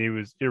I mean, he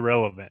was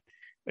irrelevant.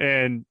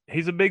 And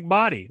he's a big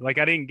body. Like,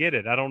 I didn't get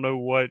it. I don't know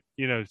what,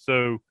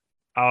 so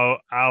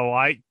I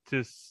like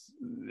to,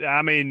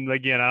 I mean,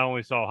 again, I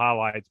only saw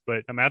highlights,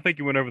 but I mean, I think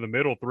he went over the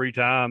middle 3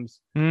 times,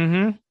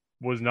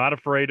 was not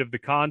afraid of the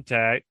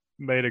contact,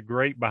 made a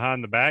great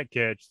behind the back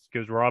catch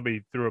because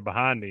Robbie threw it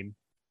behind him,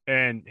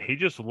 and he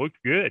just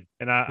looked good.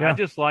 And I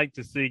just like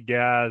to see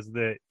guys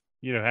that,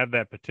 have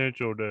that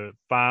potential to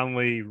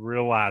finally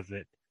realize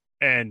it.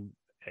 And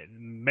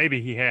maybe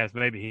he has,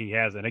 maybe he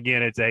hasn't.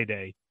 Again, it's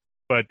A-Day.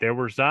 But there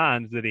were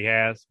signs that he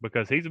has,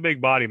 because he's a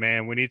big body,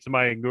 man. We need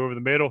somebody who can go over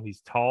the middle.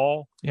 He's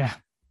tall. Yeah.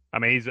 I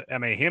mean,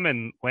 him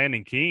and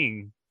Landon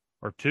King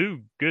are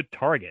 2 good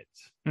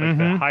targets, like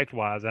the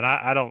height-wise. And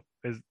I don't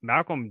 –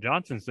 Malcolm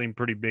Johnson seemed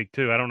pretty big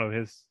too. I don't know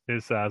his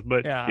size.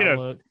 But,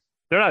 they're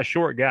not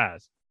short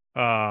guys.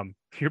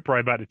 You're probably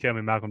about to tell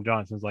me Malcolm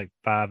Johnson's like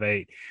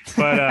 5'8",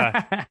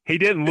 but he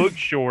didn't look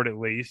short. At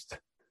least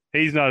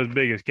he's not as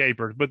big as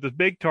Capers, but the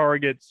big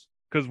targets,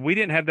 because we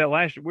didn't have that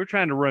last year. We're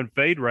trying to run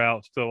fade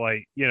routes to,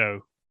 like,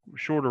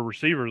 shorter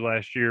receivers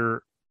last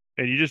year,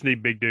 and you just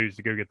need big dudes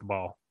to go get the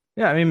ball.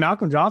 Yeah, I mean,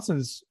 Malcolm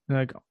Johnson's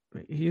like,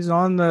 he's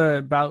on the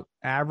about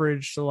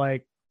average to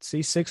like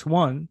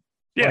C6'1",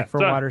 for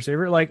wide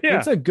receiver. Like,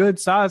 it's a good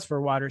size for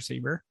a wide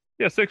receiver.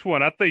 Yeah,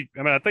 6'1".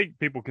 I think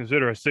people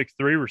consider a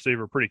 6'3"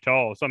 receiver pretty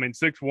tall. So I mean,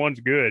 6'1's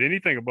good.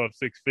 Anything above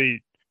 6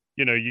 feet,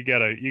 you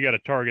got a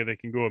target that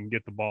can go up and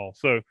get the ball.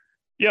 So,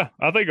 Yeah,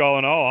 I think all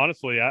in all,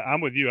 honestly, I'm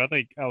with you. I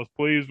think I was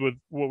pleased with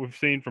what we've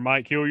seen from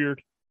Mike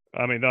Hilliard.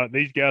 I mean,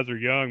 these guys are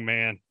young,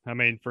 man. I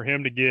mean, for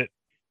him to get,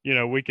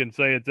 we can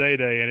say it's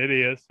A-Day, and it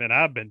is, and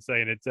I've been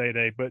saying it's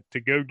A-Day, but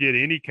to go get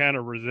any kind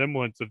of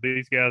resemblance of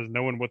these guys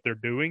knowing what they're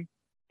doing,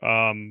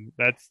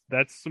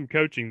 that's some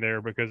coaching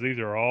there, because these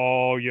are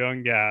all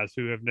young guys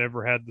who have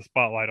never had the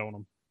spotlight on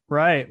them.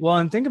 Right. Well,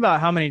 and think about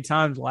how many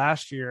times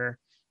last year,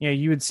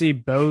 you would see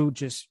Bo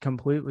just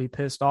completely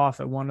pissed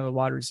off at one of the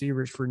wide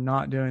receivers for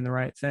not doing the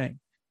right thing.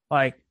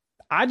 Like,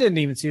 I didn't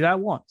even see that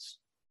once.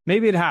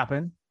 Maybe it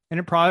happened, and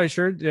it probably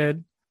sure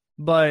did,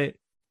 but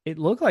it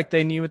looked like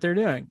they knew what they're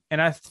doing.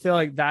 And I feel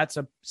like that's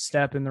a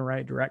step in the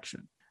right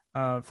direction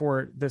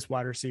for this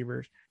wide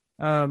receivers.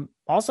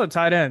 Also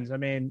tight ends. I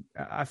mean,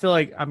 I feel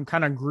like I'm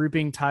kind of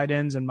grouping tight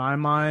ends in my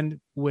mind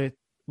with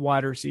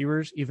wide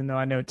receivers, even though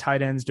I know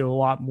tight ends do a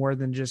lot more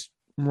than just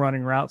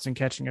running routes and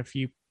catching a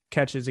few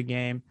catches a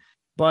game.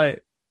 But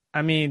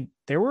I mean,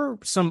 there were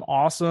some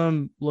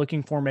awesome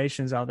looking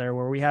formations out there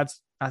where we had,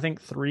 I think,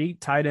 3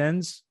 tight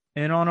ends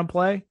in on a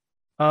play.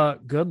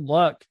 Good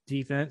luck,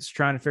 defense,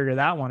 trying to figure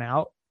that one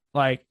out.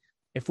 Like,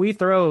 if we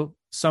throw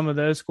some of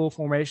those cool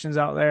formations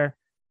out there,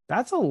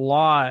 that's a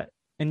lot.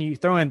 And you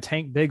throw in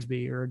Tank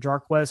Bigsby or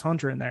Jarquez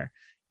Hunter in there,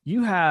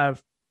 you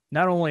have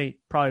not only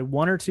probably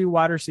 1 or 2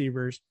 wide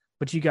receivers,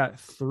 but you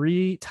got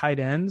 3 tight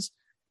ends,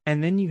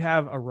 and then you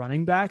have a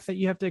running back that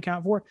you have to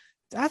account for.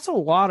 That's a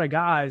lot of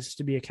guys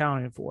to be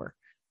accounting for.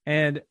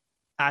 And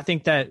I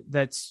think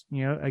that's,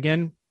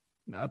 again,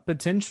 a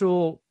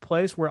potential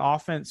place where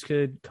offense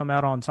could come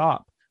out on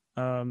top.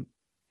 I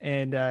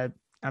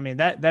mean,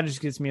 that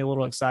just gets me a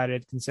little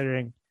excited,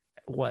 considering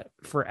what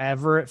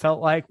forever it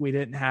felt like we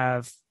didn't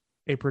have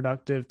a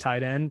productive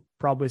tight end,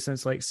 probably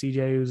since like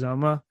CJ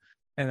Uzoma.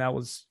 And that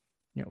was,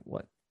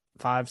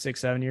 5, 6,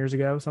 7 years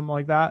ago, something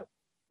like that.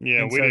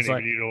 Yeah, and we so didn't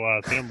even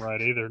utilize him right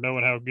either,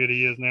 knowing how good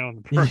he is now in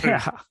the pro.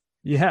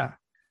 Yeah.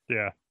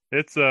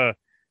 It's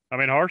I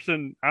mean,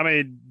 Harsin,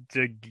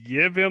 to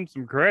give him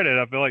some credit,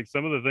 I feel like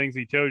some of the things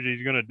he tells you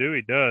he's going to do,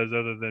 he does,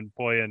 other than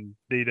playing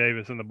D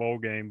Davis in the bowl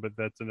game. But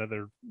that's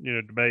another,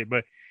 debate.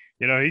 But,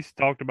 he's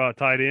talked about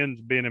tight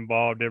ends being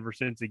involved ever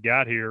since he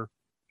got here.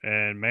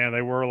 And, man,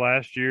 they were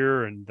last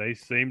year, and they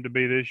seem to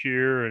be this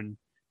year. And,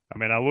 I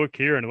mean, I look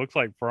here, and it looks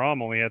like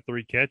Fromm only had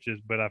 3 catches.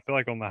 But I feel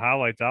like on the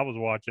highlights I was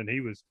watching, he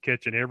was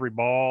catching every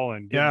ball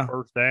and getting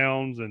first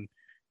downs. And,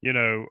 we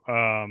know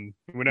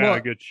how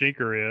good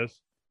Shinker is.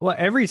 Well,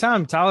 every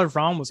time Tyler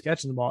Fromm was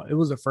catching the ball, it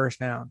was a first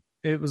down.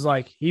 It was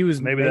like he was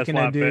making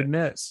a dude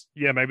miss.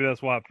 Yeah, maybe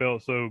that's why it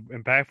felt so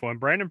impactful. And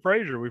Brandon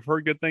Frazier, we've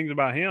heard good things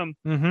about him.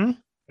 Mm-hmm.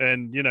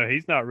 And,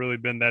 he's not really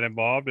been that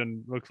involved,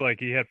 and looks like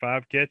he had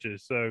 5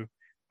 catches. So,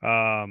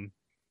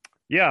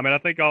 yeah, I mean, I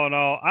think all in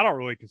all, I don't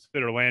really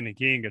consider Landon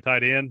King a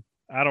tight end.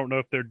 I don't know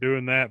if they're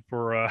doing that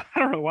for I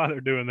don't know why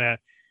they're doing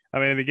that. I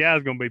mean, the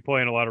guy's going to be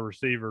playing a lot of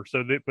receiver.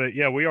 So, but,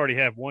 yeah, we already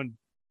have 1,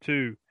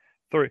 2,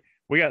 3.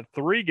 We got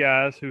 3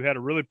 guys who had a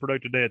really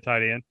productive day at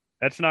tight end.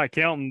 That's not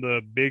counting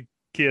the big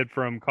kid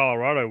from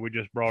Colorado we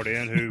just brought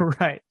in, who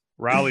right.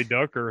 Riley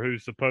Ducker,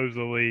 who's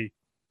supposedly,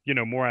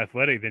 more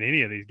athletic than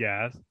any of these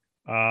guys,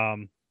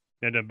 and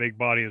a big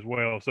body as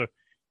well. So,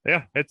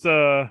 yeah, it's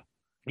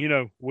we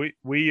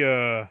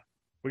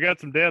got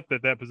some depth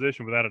at that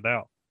position without a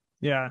doubt.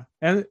 Yeah,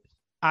 and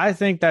I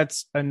think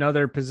that's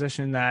another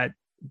position that,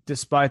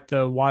 despite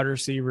the wide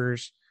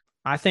receivers,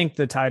 I think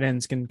the tight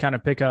ends can kind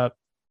of pick up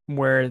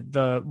where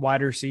the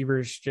wide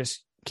receivers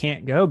just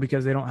can't go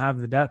because they don't have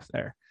the depth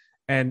there.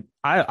 And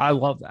I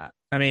love that.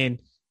 I mean,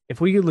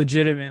 if we could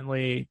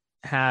legitimately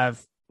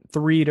have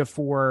 3 to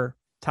 4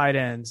 tight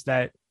ends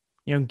that,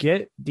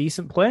 get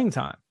decent playing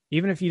time,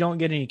 even if you don't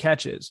get any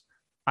catches,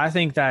 I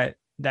think that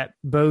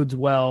bodes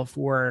well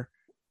for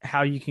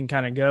how you can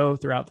kind of go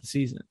throughout the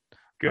season.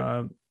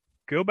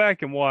 Go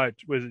back and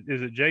watch.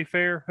 Is it Jay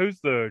Fair? Who's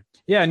the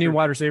new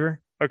wide receiver?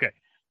 Okay.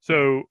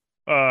 So,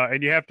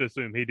 and you have to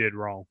assume he did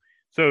wrong.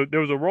 So there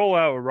was a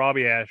rollout with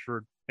Robbie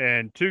Ashford,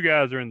 and 2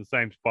 guys are in the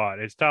same spot.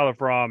 It's Tyler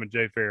Fromm and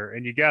Jay Fair,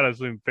 and you got to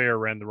assume Fair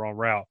ran the wrong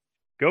route.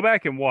 Go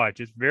back and watch.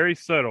 It's very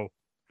subtle.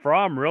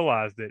 Fromm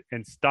realized it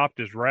and stopped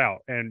his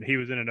route, and he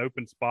was in an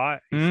open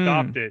spot. He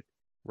stopped it.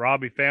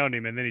 Robbie found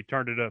him, and then he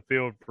turned it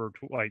upfield for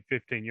like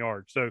 15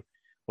 yards. So,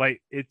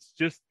 like, it's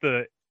just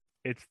the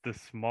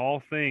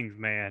small things,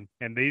 man.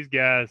 And these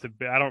guys have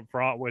been,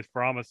 was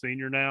Fromm a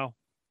senior now?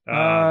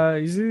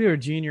 He's either a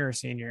junior or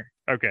senior.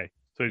 Okay.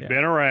 So he's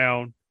been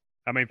around.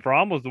 I mean,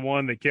 Fromm was the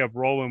one that kept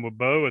rolling with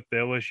Bo at the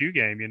LSU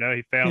game. He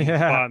found the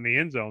spot in the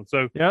end zone.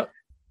 So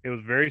it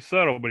was very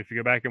subtle. But if you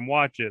go back and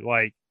watch it,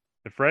 like,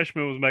 the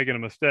freshman was making a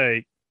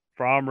mistake.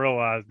 Fromm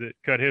realized it,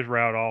 cut his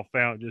route off,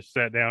 just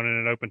sat down in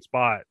an open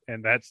spot.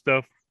 And that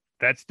stuff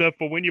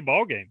will win you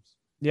ball games.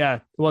 Yeah.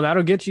 Well,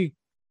 that'll get you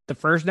the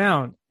first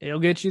down. It'll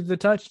get you the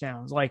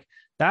touchdowns. Like,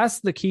 that's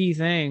the key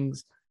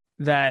things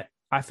that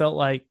I felt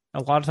like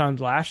a lot of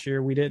times last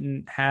year we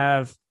didn't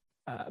have,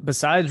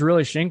 besides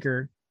really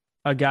Shinker,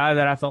 a guy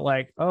that I felt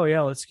like, oh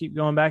yeah, let's keep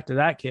going back to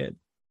that kid.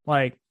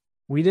 Like,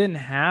 we didn't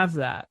have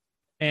that.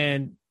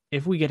 And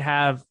if we could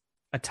have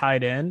a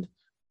tight end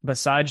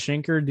besides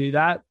Schenker do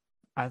that,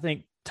 I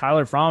think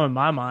Tyler Fromm, in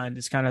my mind,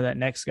 is kind of that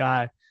next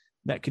guy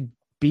that could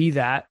be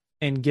that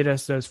and get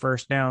us those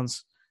first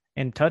downs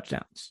and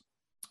touchdowns.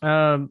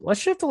 Let's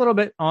shift a little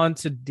bit on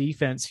to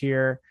defense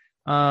here.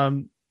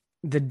 The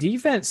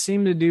defense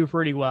seemed to do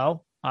pretty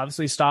well.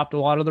 Obviously, stopped a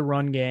lot of the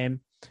run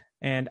game,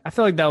 and I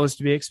feel like that was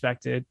to be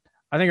expected.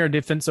 I think our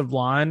defensive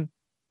line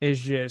is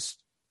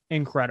just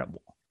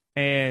incredible,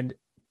 and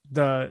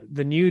the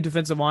new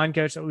defensive line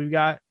coach that we've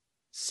got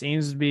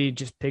seems to be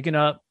just picking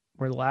up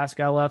where the last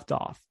guy left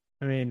off.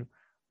 I mean,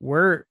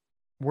 we're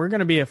going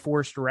to be a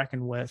force to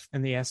reckon with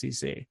in the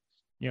SEC.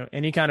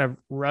 Any kind of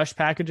rush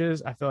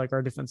packages, I feel like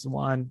our defensive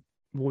line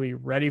will be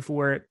ready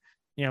for it.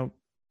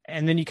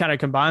 And then you kind of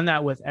combine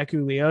that with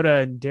Eku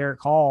Leota and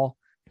Derek Hall,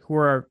 who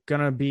are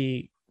going to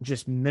be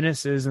just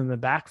menaces in the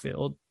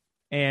backfield.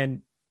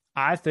 And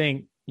I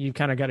think you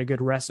kind of got a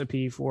good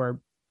recipe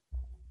for,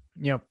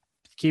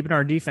 keeping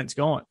our defense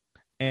going.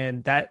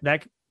 And that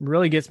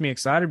really gets me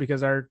excited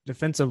because our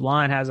defensive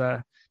line has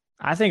I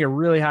think a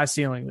really high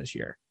ceiling this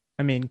year.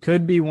 I mean,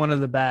 could be one of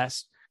the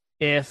best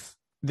if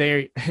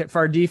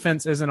our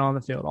defense isn't on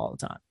the field all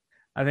the time.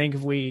 I think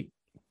if we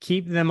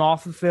keep them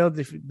off the field,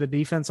 the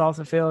defense off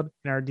the field,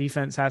 and our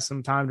defense has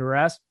some time to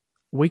rest,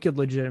 we could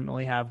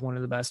legitimately have one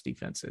of the best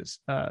defenses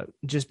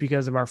just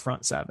because of our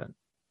front seven.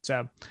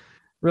 So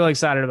really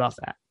excited about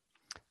that.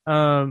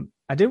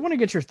 I did want to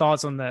get your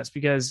thoughts on this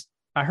because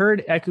I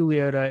heard Eku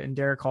Leota and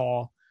Derek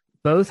Hall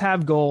both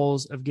have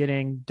goals of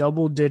getting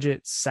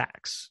double-digit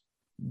sacks.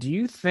 Do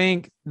you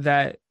think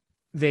that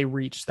they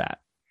reached that?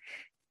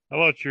 I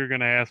thought you were going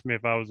to ask me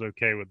if I was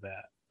okay with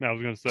that. I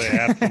was going to say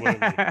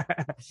absolutely.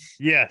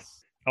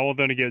 Yes, I want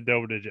them to get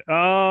double digit.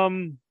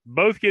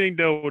 Both getting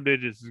double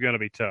digits is going to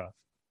be tough.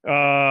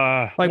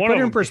 Put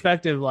it in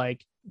perspective,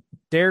 like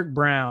Derek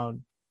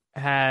Brown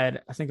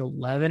had, I think,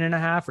 11 and a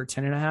half or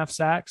 10 and a half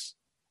sacks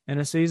in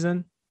a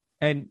season.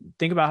 And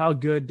think about how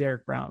good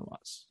Derek Brown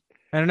was.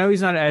 And I know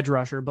he's not an edge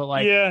rusher,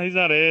 but yeah, he's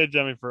not an edge.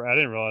 I mean, I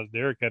didn't realize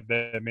Derek had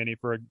that many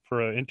for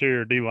an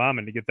interior D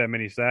lineman to get that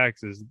many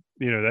sacks is,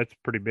 that's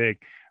pretty big.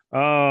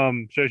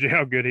 Shows you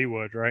how good he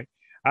was, right?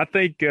 I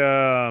think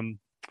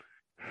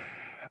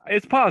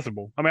it's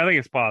possible. I think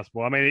it's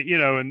possible.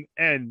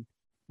 And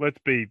let's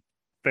be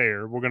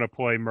fair. We're going to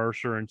play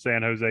Mercer and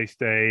San Jose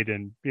State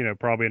and,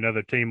 probably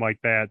another team like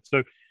that.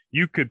 So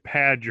you could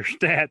pad your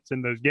stats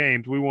in those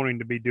games. We want him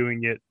to be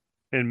doing it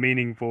in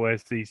meaningful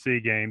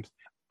SEC games.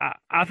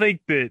 I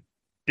think that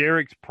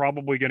Derek's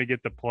probably going to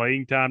get the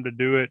playing time to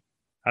do it.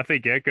 I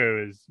think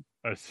Echo is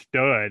a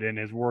stud and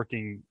is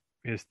working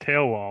his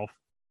tail off,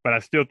 but I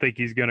still think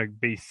he's going to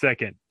be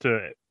second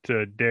to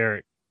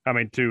Derek.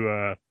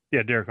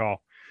 Derek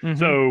Hall. Mm-hmm.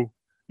 So,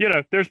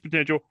 there's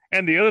potential.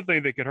 And the other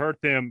thing that could hurt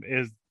them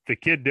is the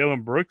kid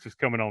Dylan Brooks is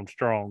coming on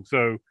strong.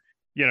 So,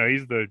 he'll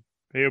be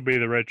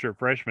the redshirt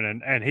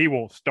freshman and he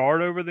won't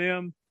start over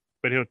them,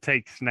 but he'll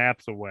take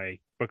snaps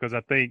away because I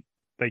think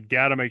they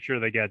got to make sure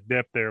they got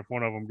depth there if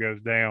one of them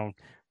goes down.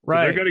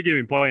 Right. So they're going to give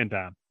him playing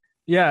time.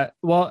 Yeah.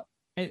 Well,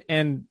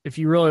 and if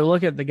you really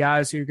look at the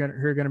guys who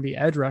are going to be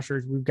edge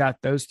rushers, we've got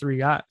those three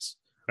guys.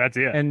 That's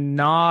it. And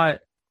not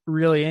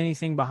really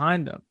anything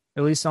behind them,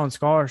 at least on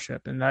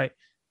scholarship. And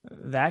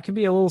that can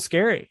be a little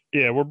scary.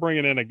 Yeah, we're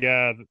bringing in a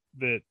guy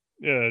that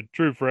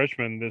true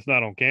freshman that's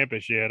not on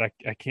campus yet.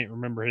 I can't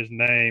remember his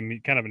name.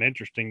 Kind of an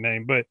interesting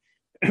name, but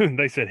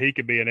they said he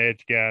could be an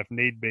edge guy if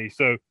need be.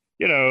 So,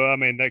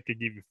 that could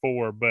give you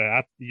 4.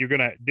 But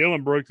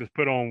Dylan Brooks has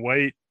put on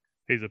weight.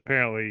 He's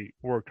apparently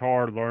worked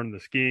hard, learned the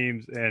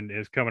schemes, and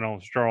is coming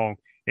on strong.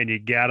 And you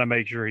got to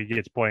make sure he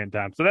gets playing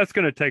time. So that's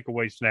going to take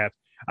away snaps.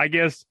 I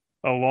guess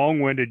a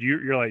long-winded.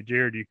 You're like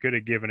Jared. You could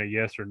have given a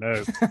yes or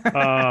no.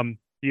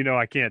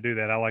 I can't do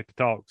that. I like to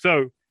talk.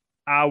 So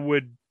I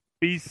would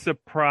be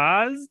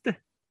surprised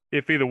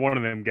if either one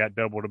of them got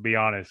double, to be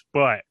honest.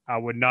 But I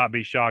would not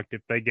be shocked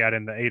if they got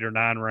in the 8 or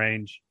 9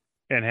 range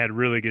and had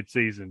really good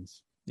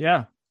seasons.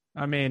 Yeah.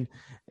 I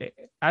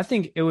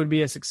think it would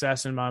be a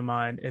success in my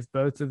mind if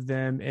both of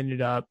them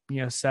ended up,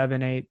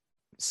 7, 8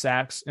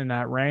 sacks in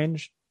that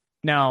range.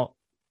 Now,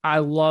 I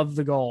love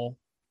the goal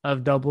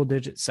of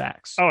double-digit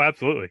sacks. Oh,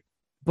 absolutely.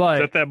 But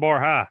set that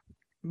bar high.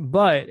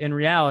 But in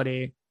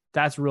reality,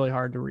 that's really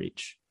hard to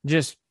reach.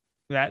 Just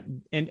that,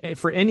 and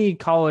for any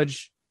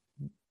college,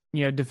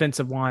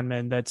 defensive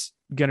lineman that's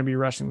going to be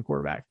rushing the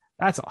quarterback,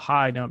 that's a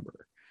high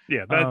number.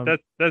 Yeah, that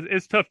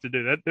it's tough to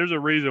do that. There's a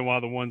reason why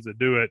the ones that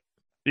do it,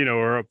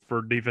 are up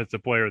for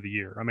defensive player of the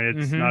year.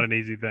 It's not an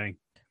easy thing.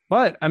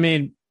 But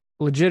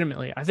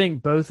legitimately, I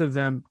think both of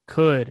them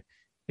could,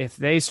 if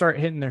they start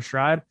hitting their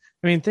stride.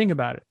 Think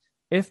about it.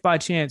 If by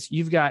chance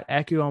you've got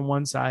Eku on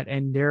one side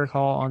and Derek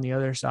Hall on the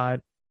other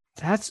side,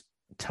 that's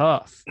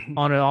tough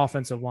on an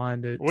offensive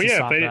line to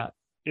stop that.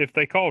 If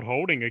they called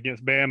holding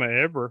against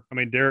Bama ever,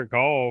 Derek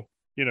Hall,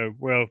 he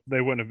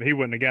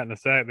wouldn't have gotten a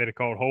sack. They'd have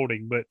called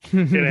holding, but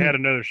he'd have had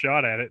another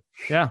shot at it.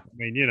 Yeah.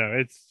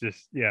 It's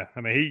just, yeah.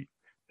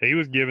 He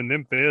was giving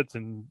them fits,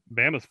 and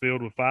Bama's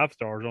filled with 5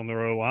 stars on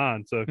their O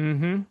line. So,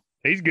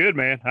 He's good,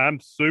 man. I'm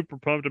super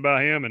pumped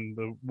about him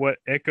and what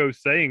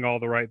Echo's saying all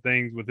the right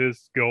things with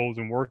his goals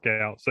and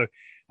workouts. So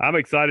I'm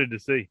excited to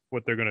see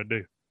what they're going to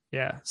do.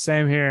 Yeah,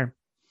 same here.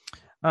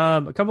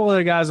 A couple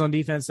other guys on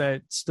defense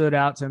that stood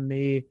out to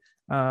me.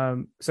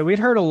 So we'd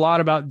heard a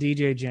lot about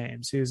DJ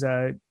James, who's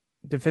a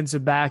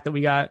defensive back that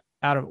we got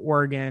out of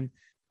Oregon.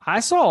 I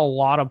saw a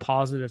lot of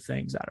positive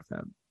things out of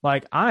him.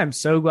 Like, I am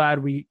so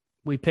glad we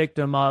picked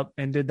him up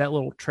and did that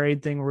little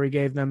trade thing where we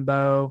gave them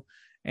Bo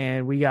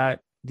and we got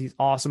these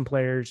awesome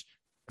players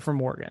from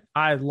Oregon.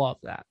 I love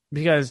that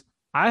because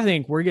I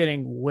think we're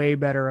getting way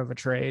better of a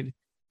trade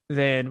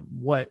than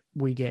what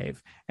we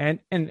gave. And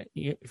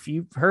if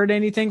you've heard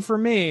anything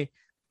from me,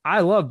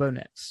 I love Bo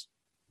Nix,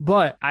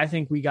 but I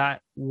think we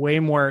got way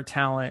more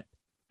talent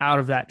out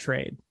of that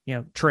trade,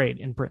 trade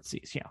in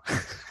parentheses,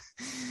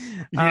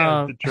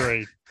 Yeah, the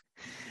trade.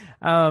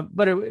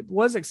 But it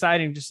was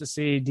exciting just to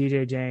see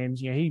DJ James.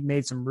 He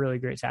made some really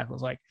great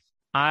tackles. Like,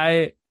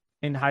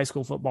 in high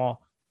school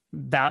football,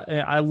 that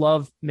I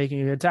love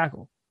making a good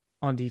tackle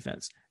on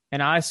defense.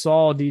 And I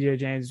saw DJ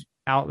James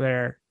out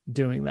there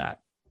doing that.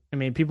 I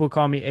mean, people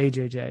call me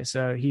AJJ,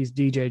 so he's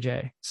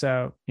DJJ.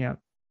 So,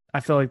 I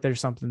feel like there's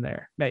something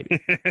there,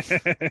 maybe.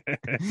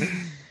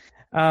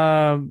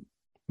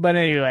 But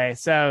anyway,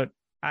 so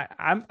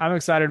I'm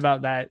excited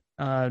about that,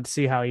 to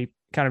see how he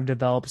kind of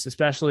develops,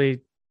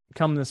 especially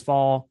come this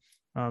fall.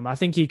 I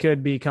think he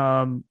could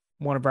become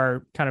one of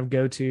our kind of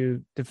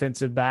go-to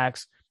defensive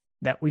backs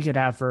that we could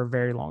have for a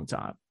very long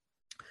time.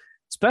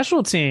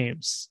 Special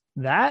teams,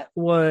 that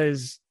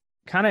was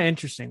kind of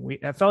interesting.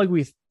 I felt like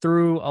we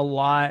threw a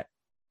lot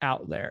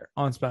out there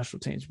on special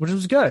teams, which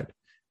was good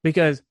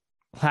because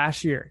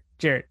last year,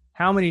 Jared,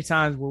 how many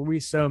times were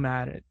we so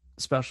mad at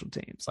special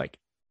teams? Like,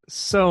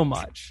 so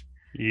much.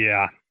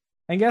 Yeah.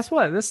 And guess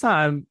what? This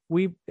time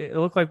it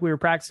looked like we were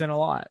practicing a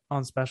lot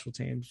on special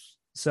teams.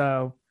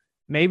 So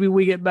maybe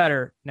we get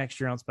better next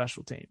year on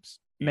special teams.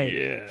 Maybe.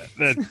 Yeah,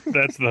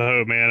 that's the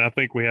hope, man. I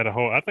think we had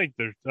I think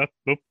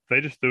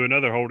they just threw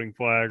another holding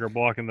flag or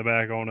blocking the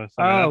back on us.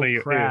 I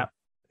think crap.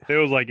 It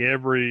was like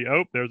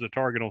there's a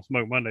target on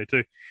Smoke Monday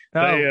too.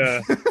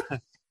 Oh.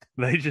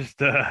 They just,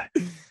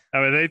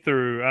 they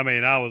threw,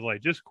 I was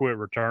like, just quit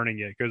returning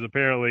it because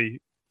apparently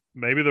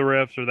maybe the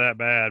refs are that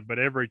bad, but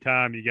every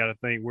time you got to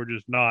think we're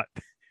just not,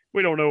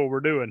 we don't know what we're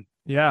doing.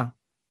 Yeah.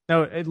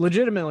 No, it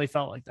legitimately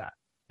felt like that.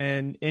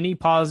 And any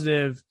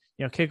positive,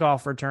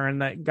 kickoff return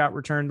that got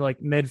returned like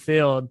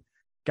midfield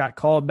got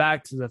called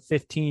back to the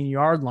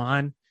 15-yard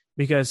line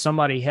because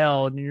somebody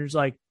held, and you're just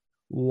like,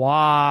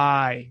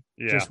 why?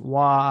 Yeah. Just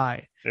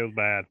why? It was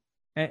bad.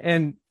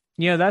 And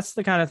that's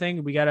the kind of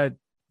thing we got to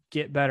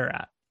get better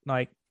at.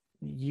 Like,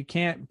 you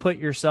can't put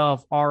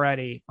yourself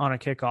already on a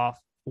kickoff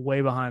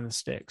way behind the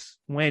sticks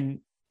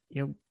when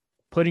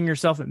putting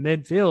yourself at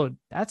midfield.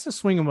 That's a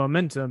swing of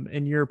momentum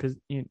in your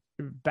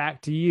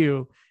back to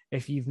you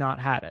if you've not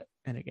had it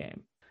in a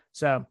game.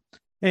 So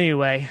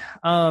anyway,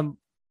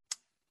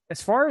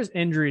 as far as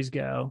injuries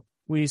go,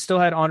 we still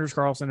had Anders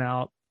Carlson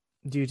out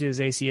due to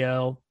his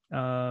ACL.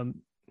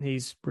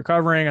 He's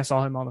recovering. I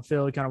saw him on the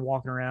field kind of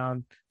walking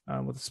around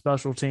with the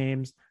special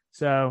teams.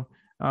 So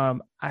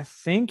I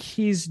think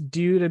he's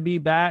due to be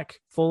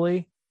back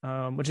fully,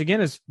 which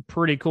again is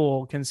pretty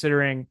cool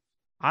considering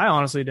I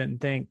honestly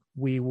didn't think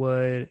we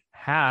would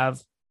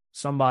have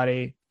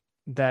somebody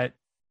that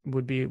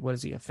would be, what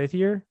is he, a fifth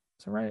year?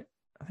 Is that right?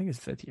 I think it's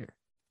fifth year.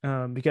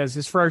 Because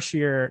his first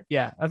year,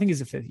 I think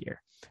he's a fifth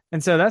year.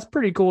 And so that's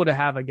pretty cool to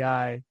have a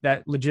guy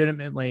that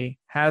legitimately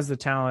has the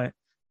talent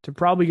to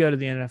probably go to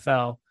the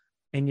NFL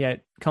and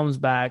yet comes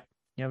back.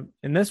 In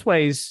this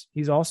ways,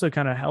 he's also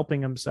kind of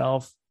helping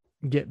himself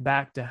get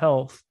back to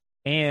health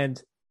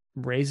and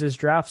raise his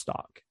draft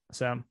stock.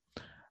 So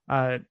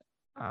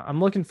I'm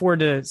looking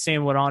forward to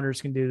seeing what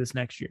Anders can do this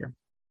next year.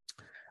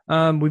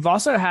 We've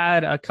also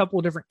had a couple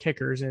of different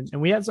kickers, and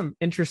we had some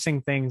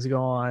interesting things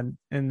go on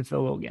in the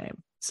field goal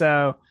game.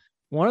 So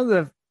one of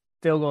the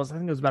field goals, I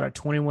think it was about a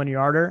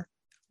 21-yarder.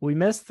 We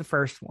missed the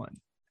first one.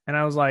 And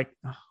I was like,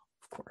 oh,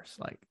 of course,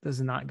 like, this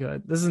is not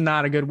good. This is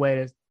not a good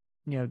way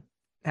to,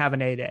 have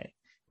an A-day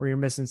where you're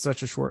missing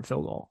such a short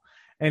field goal.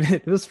 And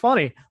it was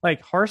funny.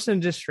 Like, Harsin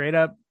just straight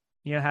up,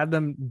 had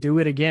them do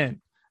it again.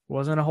 It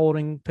wasn't a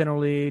holding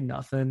penalty,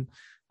 nothing.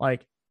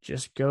 Like,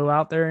 just go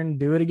out there and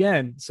do it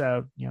again.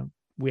 So,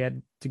 we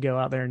had to go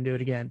out there and do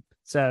it again.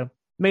 So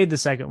made the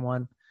second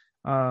one.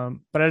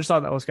 But I just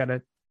thought that was kind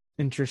of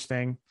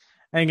interesting.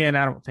 And again,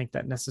 I don't think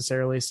that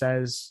necessarily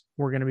says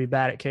we're going to be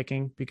bad at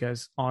kicking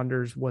because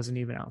Anders wasn't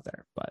even out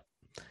there, but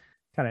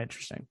kind of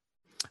interesting.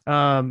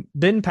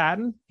 Ben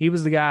Patton, he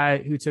was the guy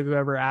who took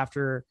over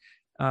after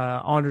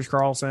Anders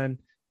Carlson.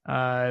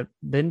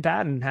 Ben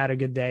Patton had a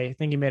good day. I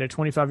think he made a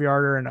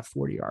 25-yarder and a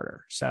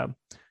 40-yarder. So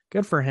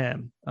good for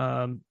him.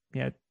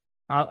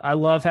 I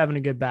love having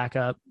a good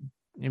backup.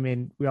 I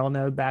mean, we all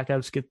know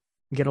backups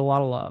get a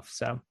lot of love.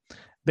 So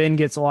Ben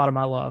gets a lot of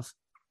my love.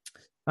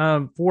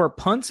 For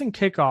punts and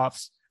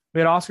kickoffs,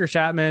 we had Oscar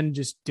Chapman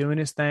just doing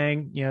his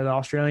thing. The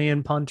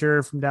Australian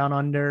punter from down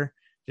under,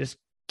 just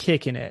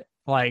kicking it,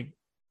 like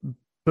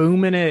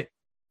booming it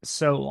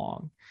so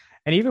long.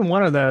 And even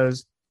one of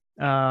those,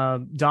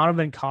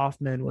 Donovan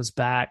Kaufman was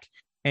back,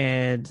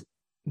 and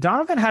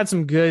Donovan had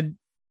some good,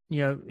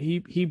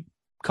 he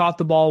caught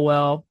the ball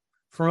well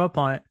from a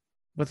punt,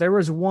 but there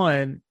was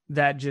one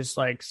that just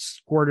like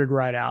squirted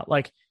right out.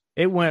 Like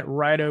it went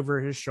right over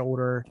his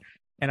shoulder.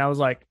 And I was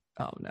like,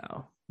 oh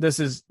no, this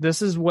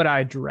is what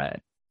I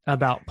dread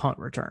about punt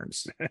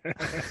returns.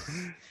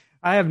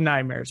 I have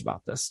nightmares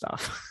about this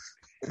stuff.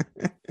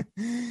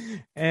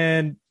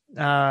 And,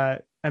 I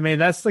mean,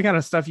 that's the kind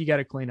of stuff you got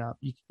to clean up.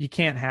 You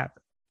can't have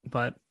it.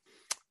 But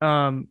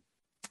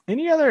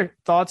any other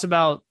thoughts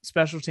about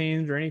special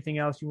teams or anything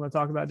else you want to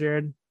talk about,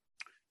 Jared?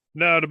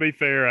 No, to be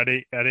fair, I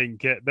didn't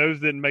catch those.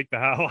 Didn't make the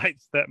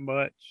highlights that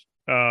much,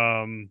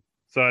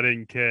 so I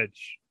didn't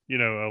catch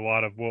a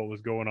lot of what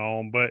was going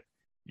on. But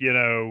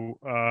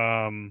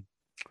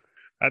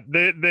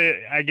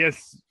I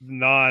guess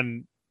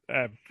non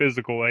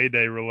physical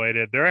A-Day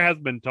related, there has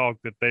been talk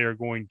that they are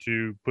going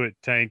to put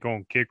Tank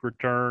on kick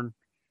return.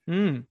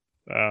 So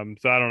I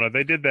don't know.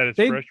 They did that as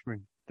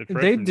freshman.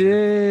 They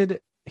did.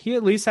 He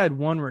at least had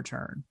one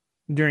return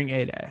during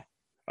A-Day.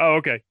 Oh,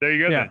 okay. There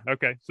you go. Yeah. Then.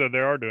 Okay, so they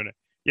are doing it.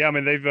 Yeah, I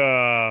mean they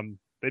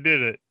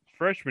did it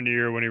freshman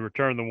year when he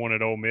returned the one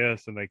at Ole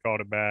Miss and they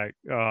called it back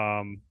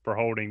for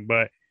holding.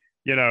 But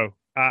I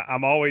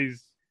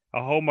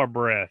hold my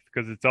breath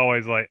because it's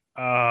always like,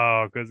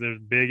 because there's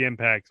big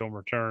impacts on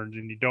returns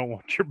and you don't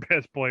want your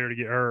best player to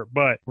get hurt.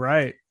 But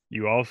right,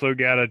 you also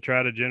got to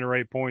try to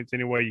generate points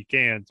any way you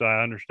can. So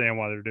I understand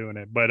why they're doing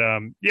it. But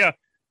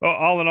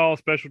all in all,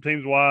 special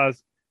teams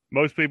wise,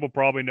 most people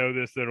probably know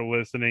this that are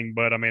listening.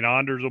 But I mean,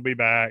 Anders will be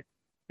back,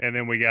 and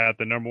then we got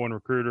the number one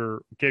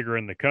recruiter kicker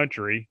in the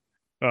country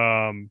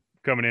coming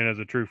in as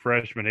a true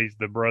freshman. He's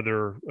the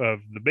brother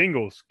of the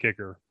Bengals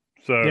kicker.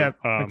 So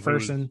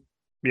McPherson.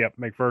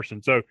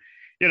 McPherson. So,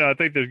 I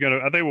think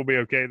we'll be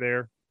okay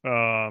there.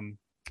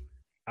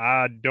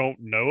 I don't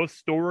know a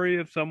story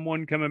of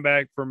someone coming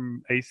back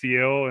from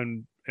ACL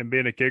and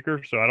being a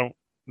kicker, so I don't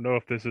know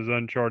if this is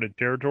uncharted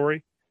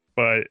territory,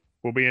 but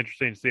we'll be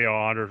interesting to see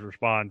how Anders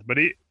responds. But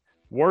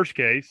worst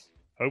case,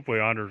 hopefully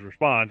Anders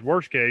responds.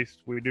 Worst case,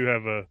 we do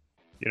have a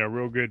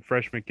real good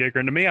freshman kicker.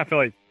 And to me, I feel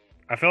like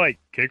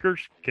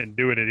kickers can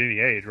do it at any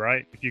age,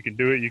 right? If you can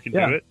do it, you can do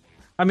it.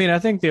 I mean, I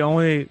think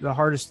the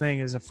hardest thing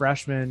is a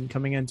freshman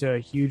coming into a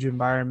huge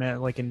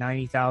environment like a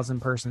 90,000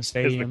 person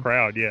stadium. It's the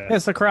crowd, yeah.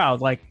 It's the crowd.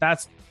 Like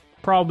that's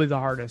probably the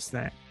hardest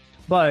thing.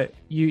 But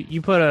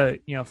you put a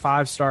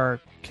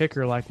 5-star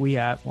kicker like we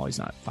have. Well, he's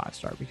not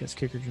 5-star because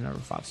kickers are never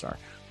 5-star.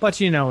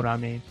 But you know what I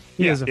mean.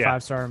 He is a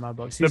 5-star in my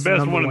books. He's the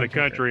best one in the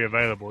kicker. country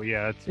available.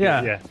 Yeah.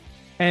 Yeah.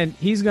 And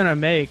he's gonna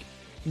make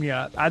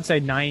I'd say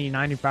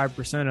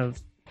 95%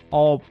 of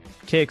all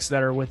kicks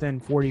that are within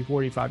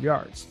 40-45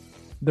 yards.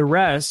 The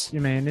rest,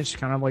 it's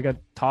kind of like a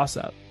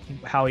toss-up,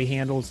 how he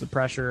handles the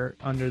pressure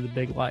under the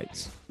big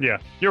lights. Yeah,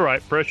 you're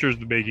right. Pressure is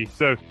the biggie.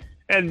 So,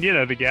 and,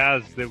 the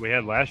guys that we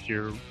had last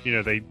year,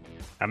 they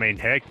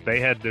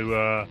had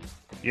to,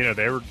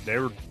 they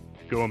were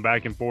going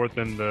back and forth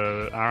in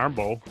the Iron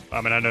Bowl.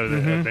 I mean, I know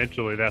that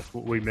eventually that's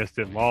what we missed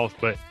and lost,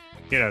 but,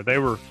 they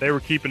were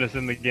keeping us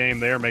in the game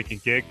there,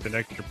 making kicks and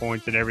extra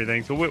points and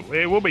everything. So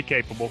we'll be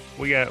capable.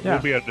 We'll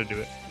be able to do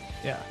it.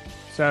 Yeah.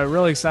 So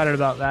really excited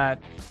about that.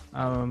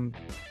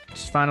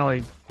 Just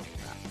finally,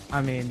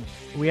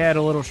 we had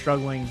a little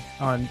struggling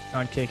on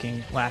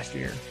kicking last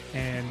year,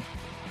 and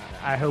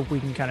I hope we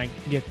can kind of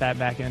get that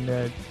back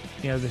into,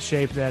 the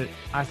shape that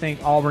I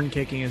think Auburn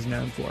kicking is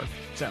known for.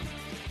 So,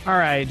 all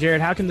right,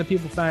 Jared, how can the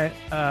people find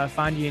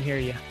you and hear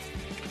you?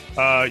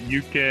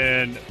 You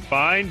can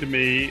find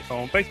me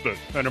on Facebook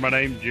under my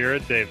name,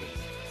 Jared Davis.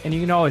 And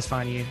you can always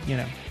find you,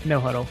 No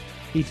Huddle,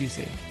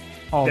 E2C.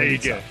 There you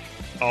go.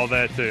 All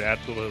that too,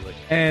 absolutely.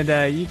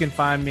 And you can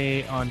find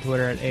me on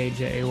Twitter at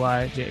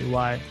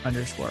AJAYJAY_.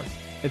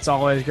 It's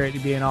always great to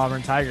be an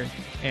Auburn Tiger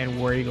and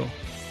War Eagle.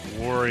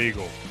 War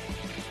Eagle.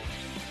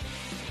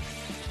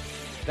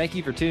 Thank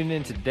you for tuning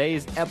in to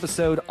today's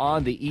episode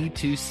on the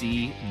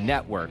E2C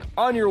Network.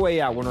 On your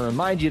way out, I want to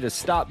remind you to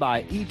stop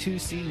by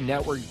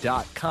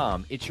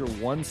e2cnetwork.com. It's your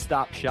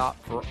one-stop shop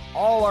for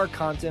all our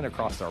content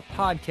across our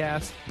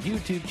podcast,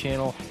 YouTube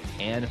channel,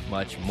 and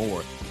much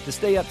more. To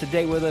stay up to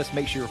date with us,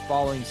 make sure you're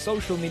following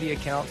social media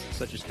accounts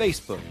such as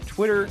Facebook,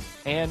 Twitter,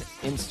 and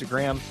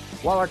Instagram.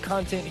 While our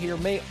content here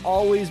may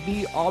always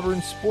be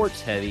Auburn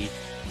sports heavy,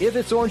 if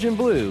it's orange and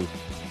blue,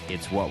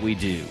 it's what we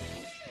do.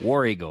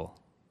 War Eagle.